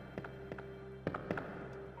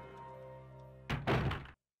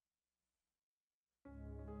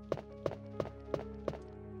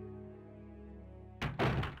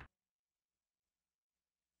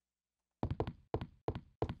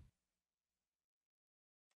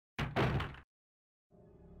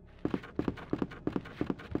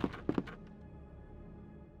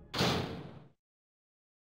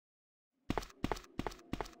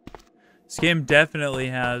 This game definitely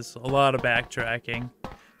has a lot of backtracking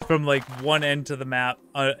from like one end to the map,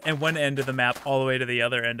 and one end of the map all the way to the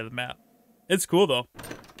other end of the map. It's cool though.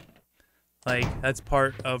 Like that's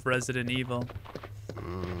part of Resident Evil.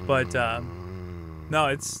 But no,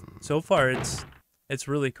 it's so far it's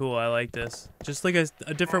really cool. I like this. Just like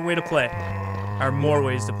a different way to play, or more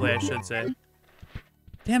ways to play, I should say.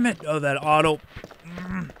 Damn it! Oh, that auto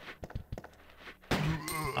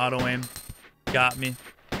aim got me.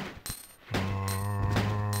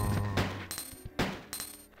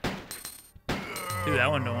 Dude,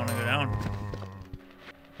 that one don't want to go down.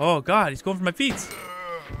 Oh god, he's going for my feet.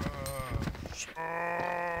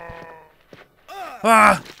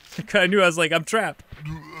 Ah! I knew I was like, I'm trapped.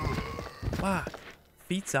 Fuck.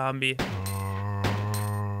 Feet zombie.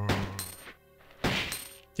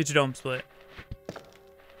 Get your dome split.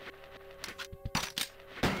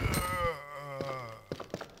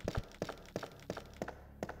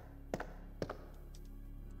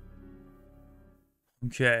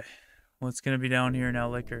 Okay. What's gonna be down here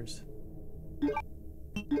now, Lickers?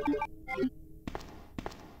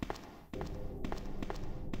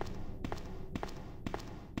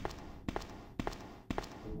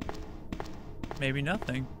 Maybe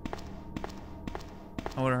nothing.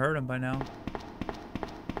 I would have heard him by now.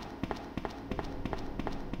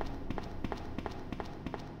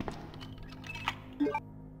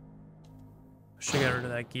 Should get rid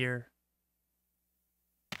of that gear.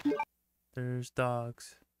 There's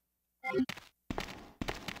dogs.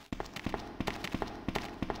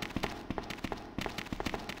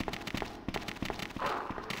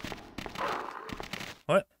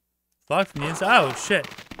 What? Locked from the inside? Oh shit.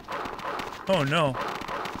 Oh no.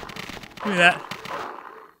 Give me that.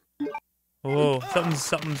 Whoa,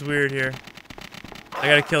 something's weird here. I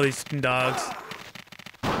gotta kill these fucking dogs.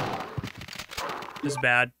 This is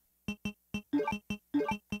bad.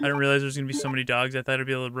 I didn't realize there's gonna be so many dogs. I thought I'd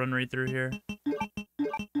be able to run right through here.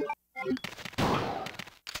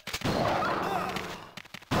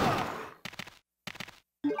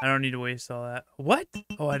 I don't need to waste all that. What?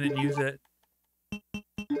 Oh, I didn't use it.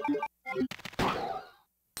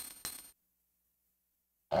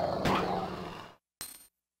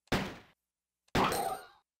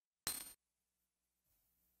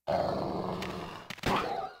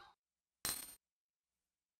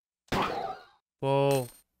 Whoa.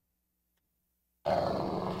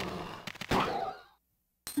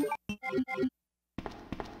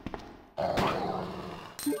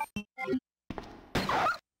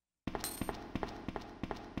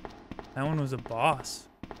 That one was a boss.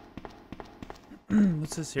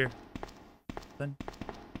 What's this here? Then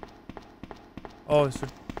Oh, so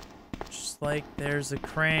just like there's a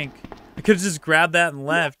crank. I could have just grabbed that and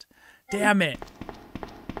left. Damn it.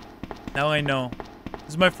 Now I know. This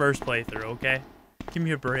is my first playthrough, okay? Give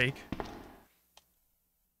me a break.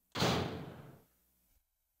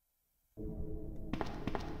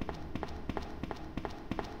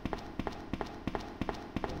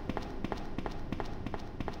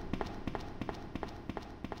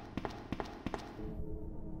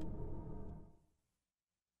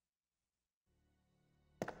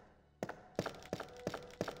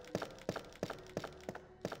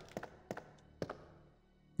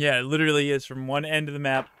 Yeah, it literally is from one end of the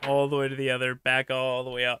map all the way to the other, back all the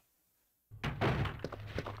way up.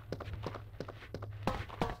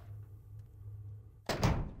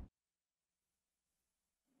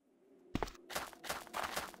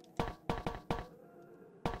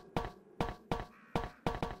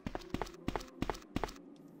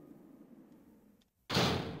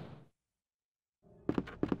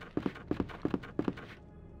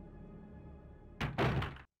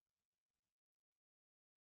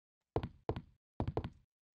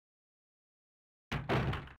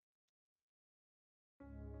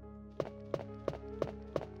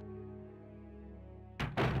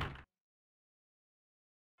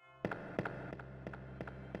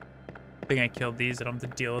 I think I killed these. I don't have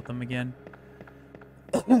to deal with them again.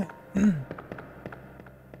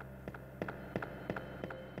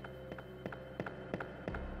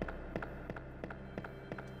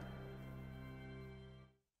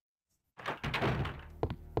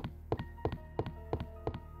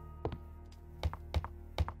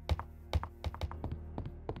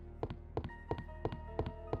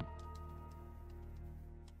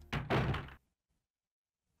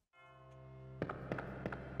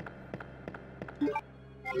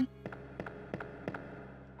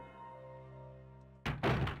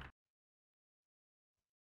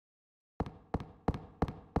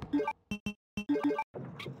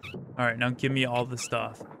 All right, now give me all the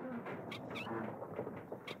stuff.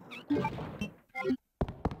 Come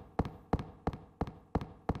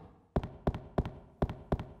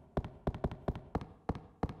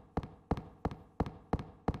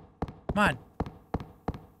on.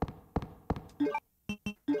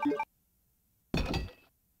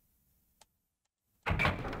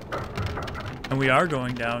 And we are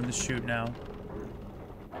going down the chute now.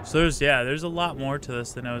 So there's a lot more to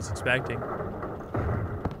this than I was expecting.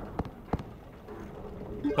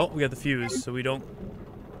 Oh, we got the fuse, so we don't...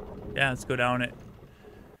 Yeah, let's go down it.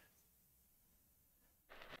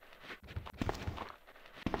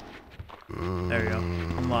 There we go.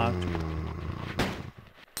 Unlocked.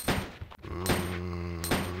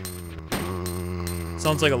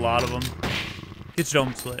 Sounds like a lot of them. Get your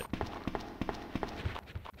dome split.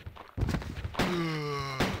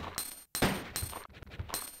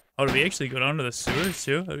 Oh, do we actually go down to the sewers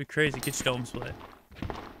too? That'd be crazy. Get your dome split.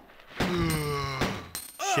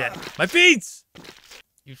 Shit. My feet!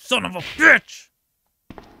 You son of a bitch!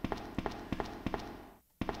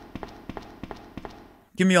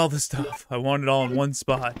 Give me all the stuff. I want it all in one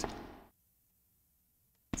spot.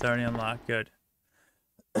 It's already unlocked. Good.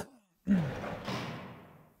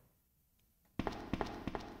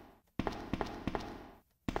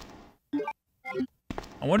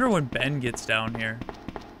 I wonder when Ben gets down here.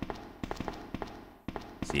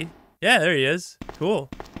 See? Yeah, there he is. Cool.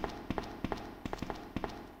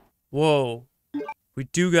 Whoa. We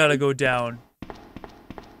do gotta go down.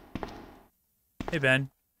 Hey, Ben.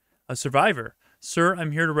 A survivor. Sir,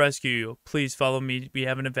 I'm here to rescue you. Please follow me. We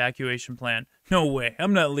have an evacuation plan. No way.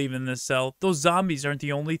 I'm not leaving this cell. Those zombies aren't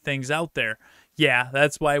the only things out there. Yeah,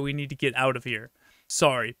 that's why we need to get out of here.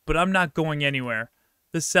 Sorry, but I'm not going anywhere.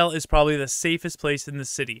 This cell is probably the safest place in the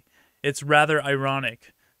city. It's rather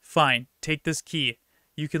ironic. Fine, take this key.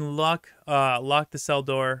 You can lock the cell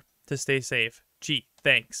door to stay safe. Gee,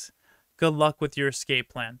 thanks. Good luck with your escape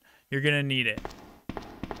plan. You're gonna need it.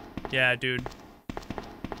 Yeah, dude.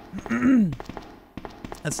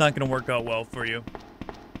 That's not gonna work out well for you.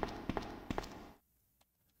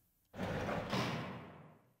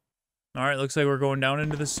 Alright, looks like we're going down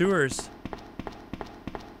into the sewers.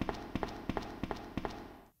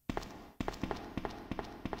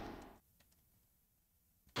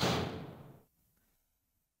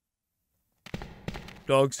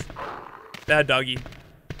 Dogs. Bad doggy.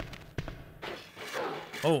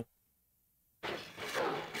 Oh.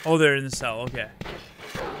 Oh, they're in the cell. Okay.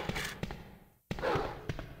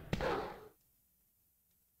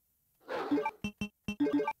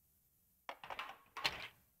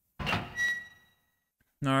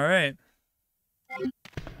 All right.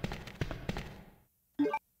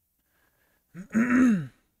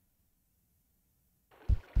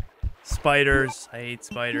 spiders. I hate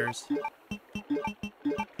spiders.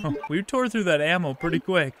 Oh, we tore through that ammo pretty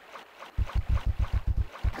quick.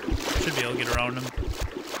 Should be able to get around him.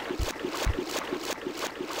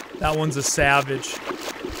 That one's a savage.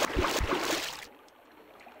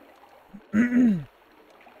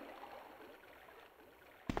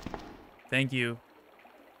 Thank you.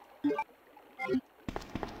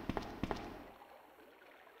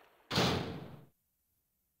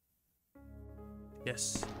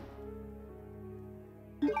 Yes.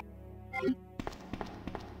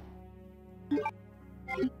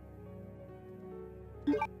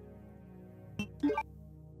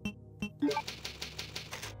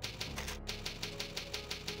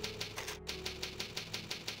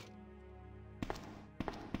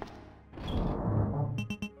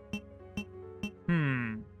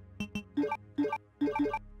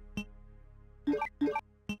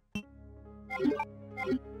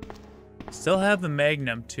 Still have the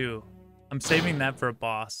Magnum, too. I'm saving that for a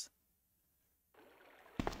boss.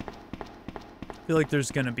 I feel like there's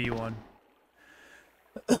gonna be one.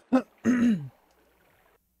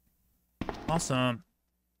 Awesome.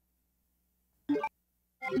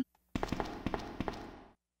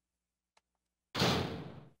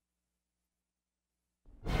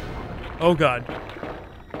 Oh, God.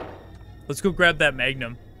 Let's go grab that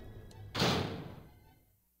Magnum.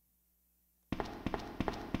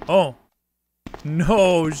 Oh.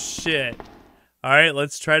 No shit. Alright,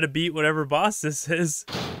 let's try to beat whatever boss this is.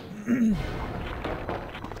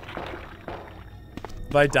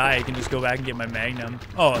 If I die, I can just go back and get my Magnum.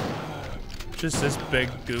 Oh, just this big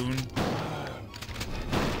goon.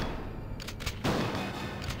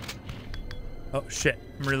 Oh shit,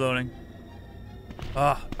 I'm reloading.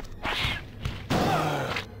 Ah.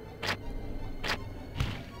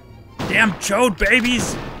 Damn chode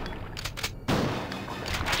babies!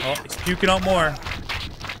 Oh, he's puking out more.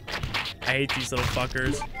 I hate these little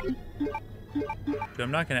fuckers. Dude, I'm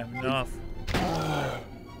not gonna have enough.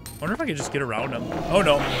 Wonder if I could just get around him. Oh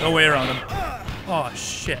no, no way around him. Oh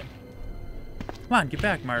shit. Come on, get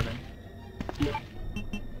back, Marvin.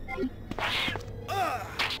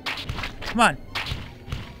 Come on.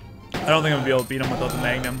 I don't think I'm gonna be able to beat him without the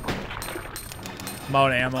Magnum. I'm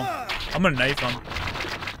out of ammo. I'm gonna knife him.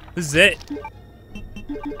 This is it.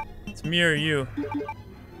 It's me or you.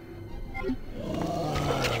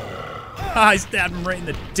 Ah, I stabbed him right in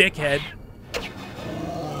the dickhead.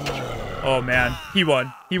 Oh man, he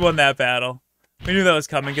won. He won that battle. We knew that was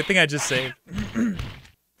coming. Good thing I just saved. Alright,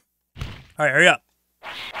 hurry up.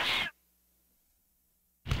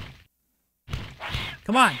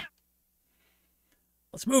 Come on.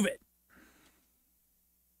 Let's move it.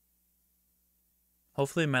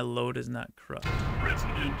 Hopefully my load is not corrupt.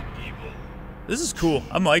 Resident Evil. This is cool.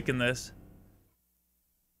 I'm liking this.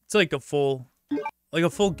 It's like a full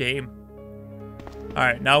game.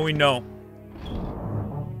 Alright, now we know.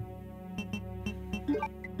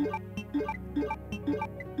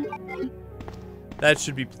 That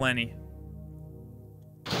should be plenty.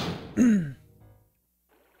 Damn,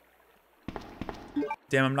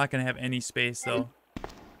 I'm not gonna have any space though.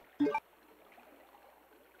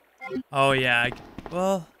 Oh yeah,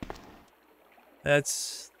 well,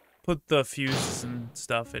 let's put the fuses and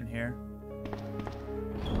stuff in here.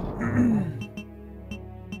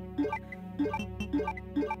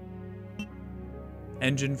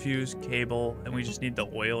 Engine fuse, cable, and we just need the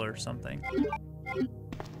oil or something.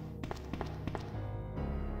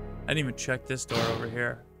 I didn't even check this door over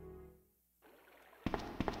here.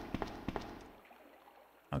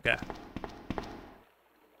 Okay.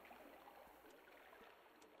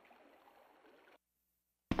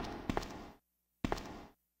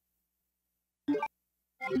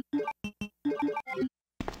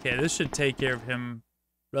 Okay, this should take care of him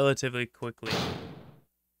relatively quickly.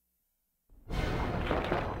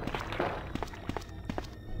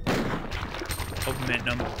 Open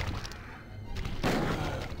him.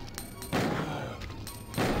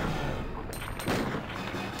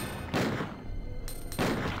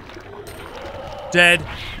 Dead.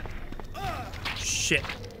 Shit.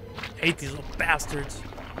 Hate these little bastards.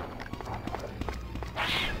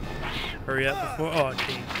 Hurry up before. Oh,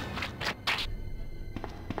 dang.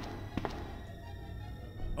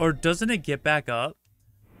 Or doesn't it get back up?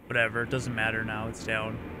 Whatever. It doesn't matter now. It's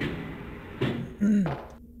down.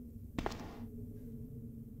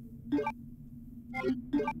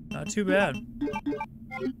 Not too bad.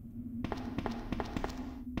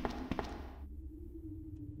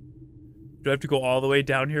 Do I have to go all the way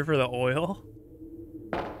down here for the oil?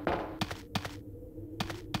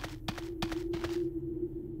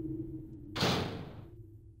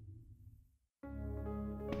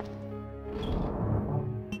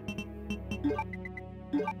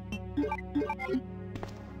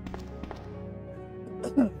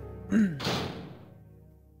 We're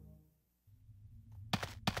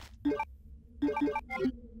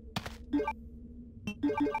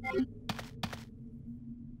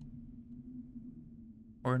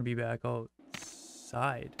gonna be back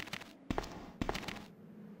outside.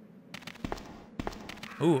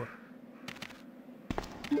 Ooh.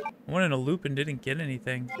 I went in a loop and didn't get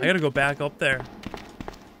anything. I gotta go back up there.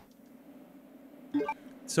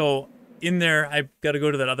 So, in there, I gotta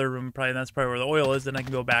go to that other room, probably, and that's probably where the oil is, then I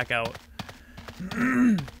can go back out.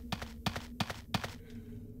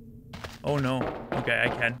 Oh no. Okay, I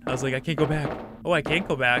can. I was like, I can't go back. Oh, I can't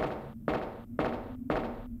go back.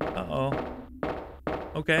 Uh-oh.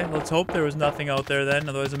 Okay, let's hope there was nothing out there then,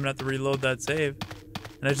 otherwise I'm gonna have to reload that save.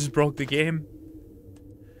 And I just broke the game.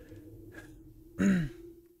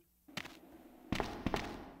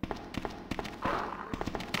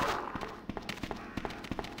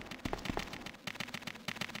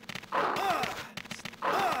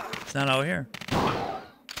 It's not out here.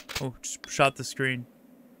 Oh, just shot the screen.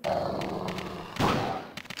 I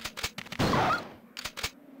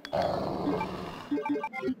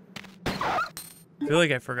feel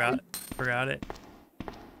like I forgot it.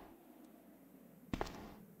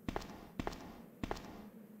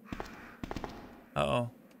 Uh-oh.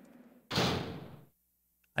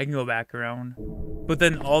 I can go back around. But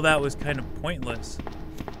then all that was kind of pointless.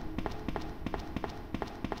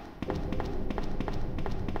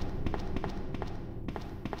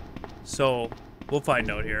 So, we'll find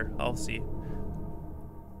out here. I'll see.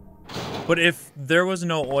 But if there was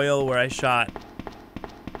no oil where I shot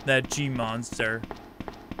that G-monster,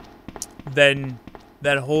 then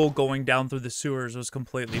that hole going down through the sewers was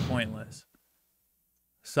completely pointless.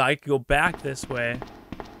 So I could go back this way,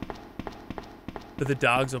 but the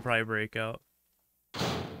dogs will probably break out.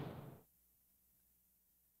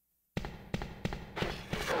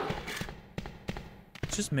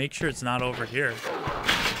 Just make sure it's not over here.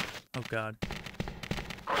 Oh god.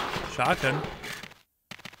 Shotgun.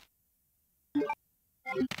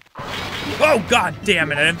 Oh god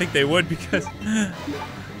damn it, I didn't think they would because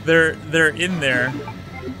they're in there.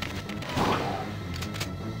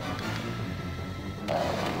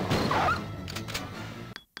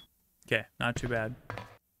 Okay, not too bad.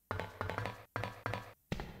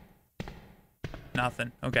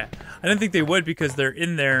 Nothing. Okay. I didn't think they would because they're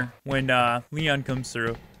in there when Leon comes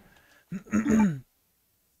through.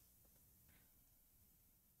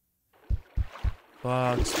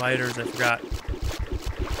 Fuck, spiders, I forgot.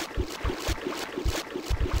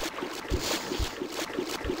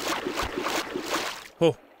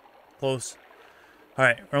 Oh, close.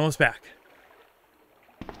 Alright, we're almost back.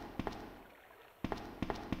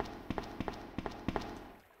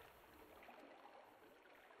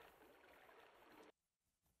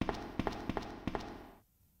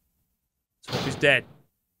 Let's hope he's dead.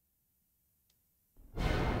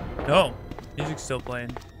 No, music's still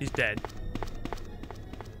playing. He's dead.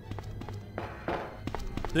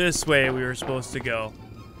 This way we were supposed to go.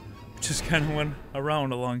 Just kind of went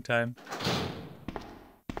around a long time.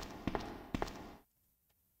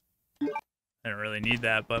 I didn't really need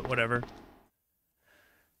that, but whatever.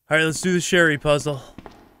 Alright, let's do the Sherry puzzle.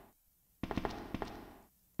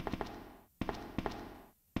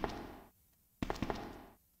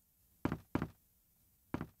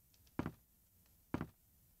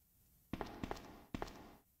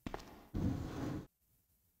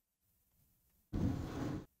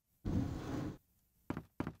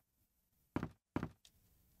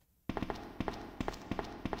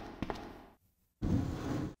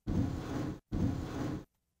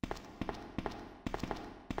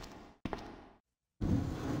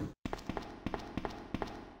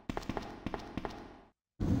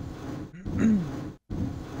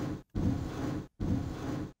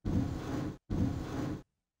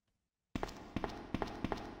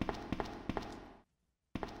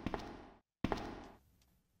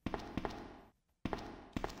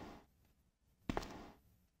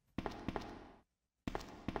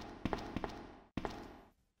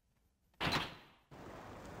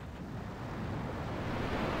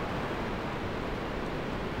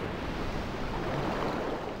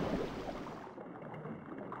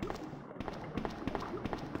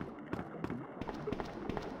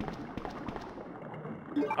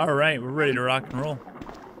 All right, we're ready to rock and roll.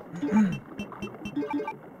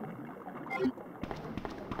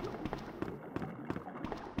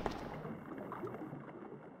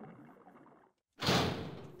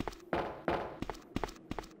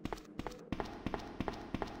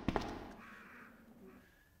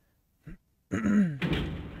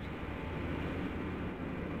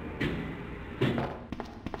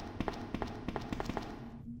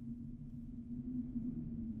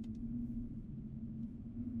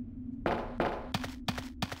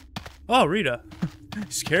 Oh, Rita.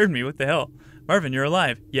 Scared me. What the hell? Marvin, you're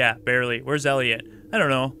alive. Yeah, barely. Where's Elliot? I don't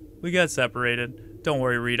know. We got separated. Don't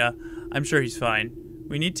worry, Rita. I'm sure he's fine.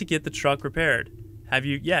 We need to get the truck repaired. Have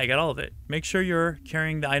you? Yeah, I got all of it. Make sure you're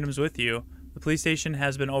carrying the items with you. The police station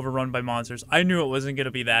has been overrun by monsters. I knew it wasn't going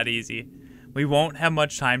to be that easy. We won't have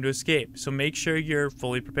much time to escape, so make sure you're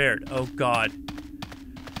fully prepared. Oh, God.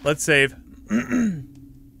 Let's save.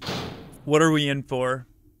 What are we in for?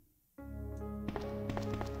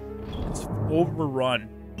 It's overrun.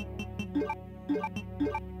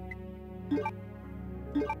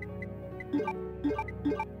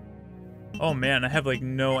 Oh, man, I have, like,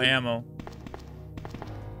 no ammo.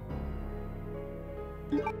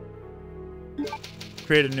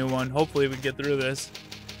 Create a new one. Hopefully we can get through this.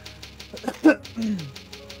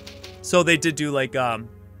 So they did do like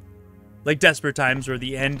Desperate Times where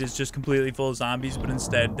the end is just completely full of zombies, but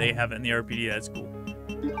instead they have it in the RPG. That's cool.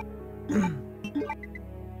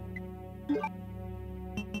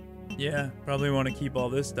 Yeah, probably want to keep all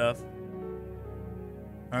this stuff.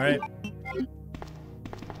 Alright.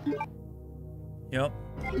 Yep.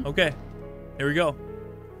 Okay. Here we go.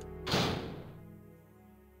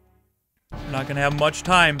 We're not gonna have much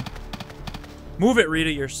time. Move it,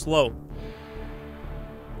 Rita, you're slow.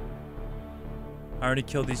 I already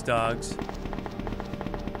killed these dogs.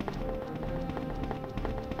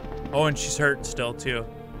 Oh, and she's hurt still, too.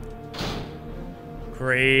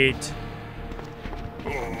 Great.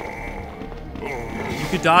 You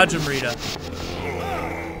could dodge him, Rita.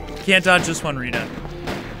 You can't dodge this one, Rita.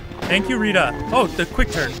 Thank you, Rita. Oh, the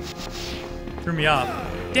quick turn. Threw me off.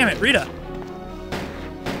 Damn it, Rita.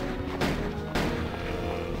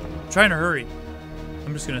 I'm trying to hurry.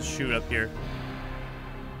 I'm just gonna shoot up here.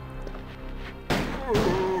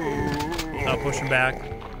 I'll push him back.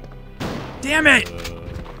 Damn it!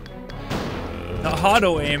 The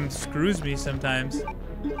auto aim screws me sometimes.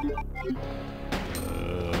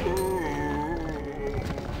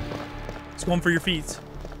 It's going for your feet.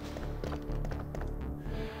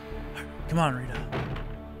 Come on, Rita.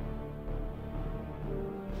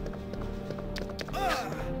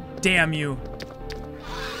 Damn you.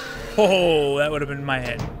 Oh, that would have been my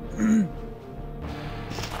head.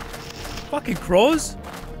 Fucking crows?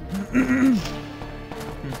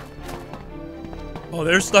 Oh,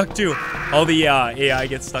 they're stuck too. All the AI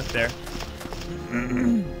gets stuck there.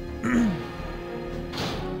 Come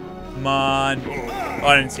on. Oh,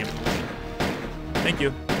 I didn't see him. Thank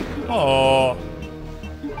you. Oh.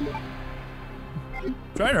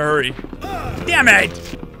 Trying to hurry. Damn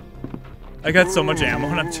it! I got so much ammo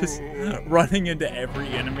and I'm just running into every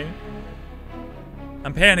enemy.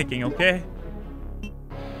 I'm panicking, okay?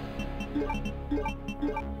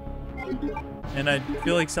 And I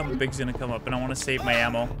feel like something big's gonna come up and I want to save my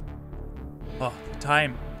ammo. Oh,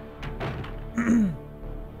 time. Could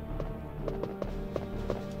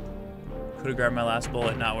have grabbed my last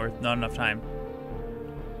bullet, not enough time.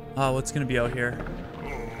 Oh, what's gonna be out here?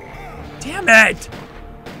 Damn it!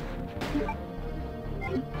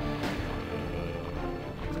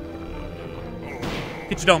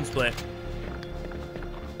 Get your dome split.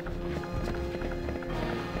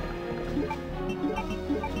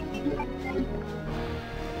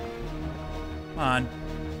 Come on.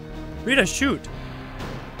 Rita, shoot.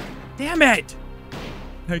 Damn it!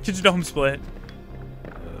 Get your dome split.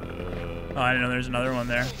 Oh, I didn't know there's another one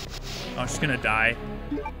there. Oh, she's gonna die.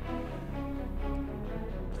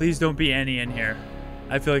 Please don't be any in here.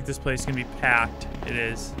 I feel like this place is gonna be packed. It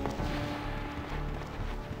is.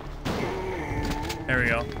 There we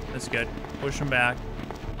go. That's good. Push him back.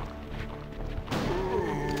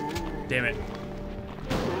 Damn it.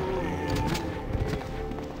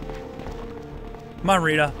 Come on,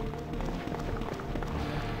 Rita.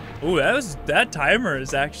 Ooh, that timer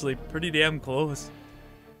is actually pretty damn close.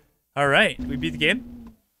 All right, we beat the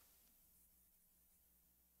game.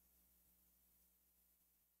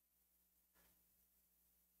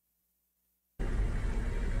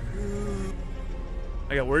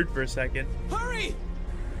 I got worried for a second. Hurry!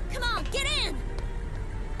 Come on, get in!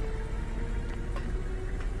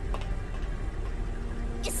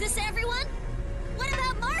 Is this everyone? What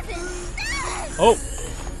about Marvin? Ah! Oh,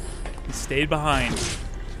 he stayed behind.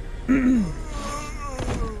 Move!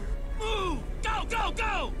 Go, go,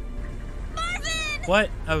 go! Marvin! What?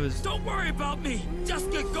 I was... Don't worry about me.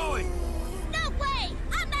 Just get going. No way!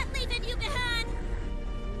 I'm not leaving you behind!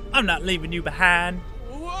 I'm not leaving you behind.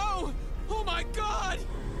 Whoa! Oh my God!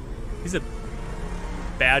 He's a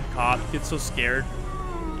bad cop. Gets so scared.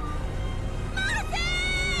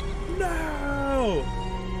 Marvin! No!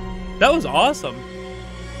 That was awesome.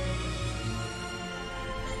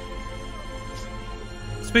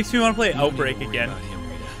 This makes me want to play Outbreak again.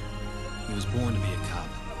 born to be a cop.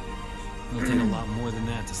 It'll take a lot more than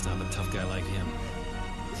that to stop a tough guy like him.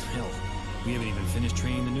 Hell, we haven't even finished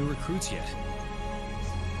training the new recruits yet.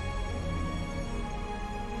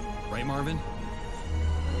 Right, Marvin?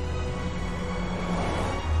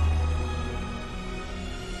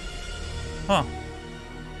 Huh.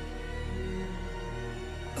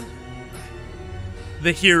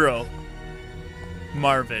 The hero,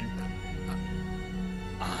 Marvin.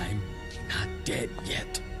 I'm not dead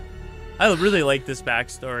yet. I really like this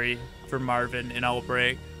backstory for Marvin in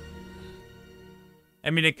Outbreak. I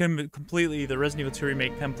mean, it can completely, the Resident Evil 2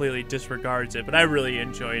 remake completely disregards it, but I really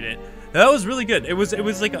enjoyed it. That was really good. It was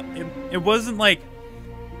like it wasn't like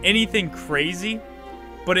anything crazy,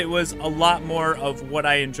 but it was a lot more of what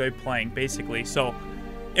I enjoyed playing, basically. So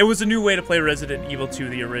it was a new way to play Resident Evil 2,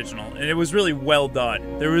 the original, and it was really well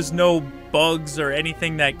done. There was no bugs or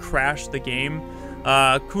anything that crashed the game.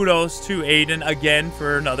 Kudos to Aiden again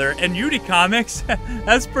for another. And Unicomics,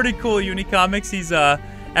 that's pretty cool, Unicomics. He's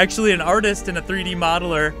actually an artist and a 3D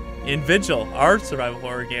modeler in Vigil, our survival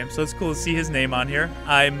horror game. So it's cool to see his name on here.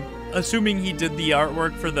 I'm assuming he did the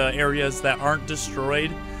artwork for the areas that aren't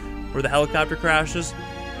destroyed, where the helicopter crashes.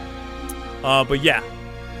 But yeah,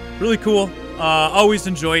 really cool. Always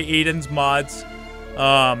enjoy Aiden's mods.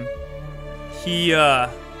 He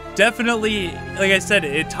definitely, like I said,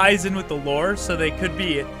 it ties in with the lore, so they could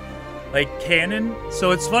be like canon.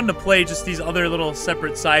 So it's fun to play just these other little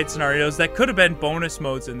separate side scenarios that could have been bonus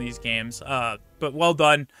modes in these games. But well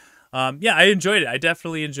done. Yeah, I enjoyed it. I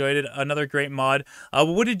definitely enjoyed it. Another great mod.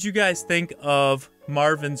 What did you guys think of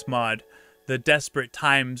Marvin's mod, the Desperate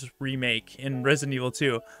Times remake in Resident Evil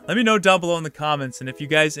 2? Let me know down below in the comments, and if you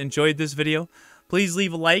guys enjoyed this video, please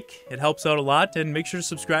leave a like. It helps out a lot, and make sure to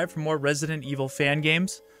subscribe for more Resident Evil fan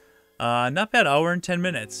games. Not bad, hour and 10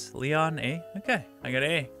 minutes. Leon, A? Okay, I got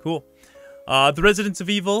A. Cool. The Residents of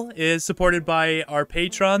Evil is supported by our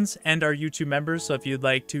patrons and our YouTube members, so if you'd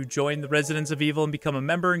like to join the Residents of Evil and become a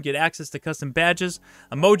member and get access to custom badges,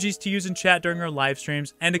 emojis to use in chat during our live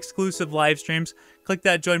streams, and exclusive live streams, click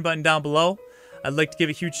that join button down below. I'd like to give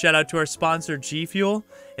a huge shout out to our sponsor, G Fuel.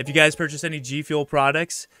 If you guys purchase any G Fuel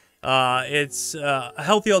products, it's a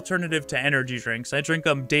healthy alternative to energy drinks. I drink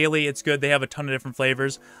them daily. It's good. They have a ton of different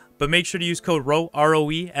flavors. But make sure to use code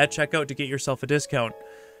ROE at checkout to get yourself a discount.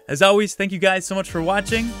 As always, thank you guys so much for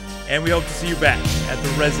watching, and we hope to see you back at the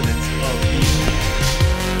Residents of Evil.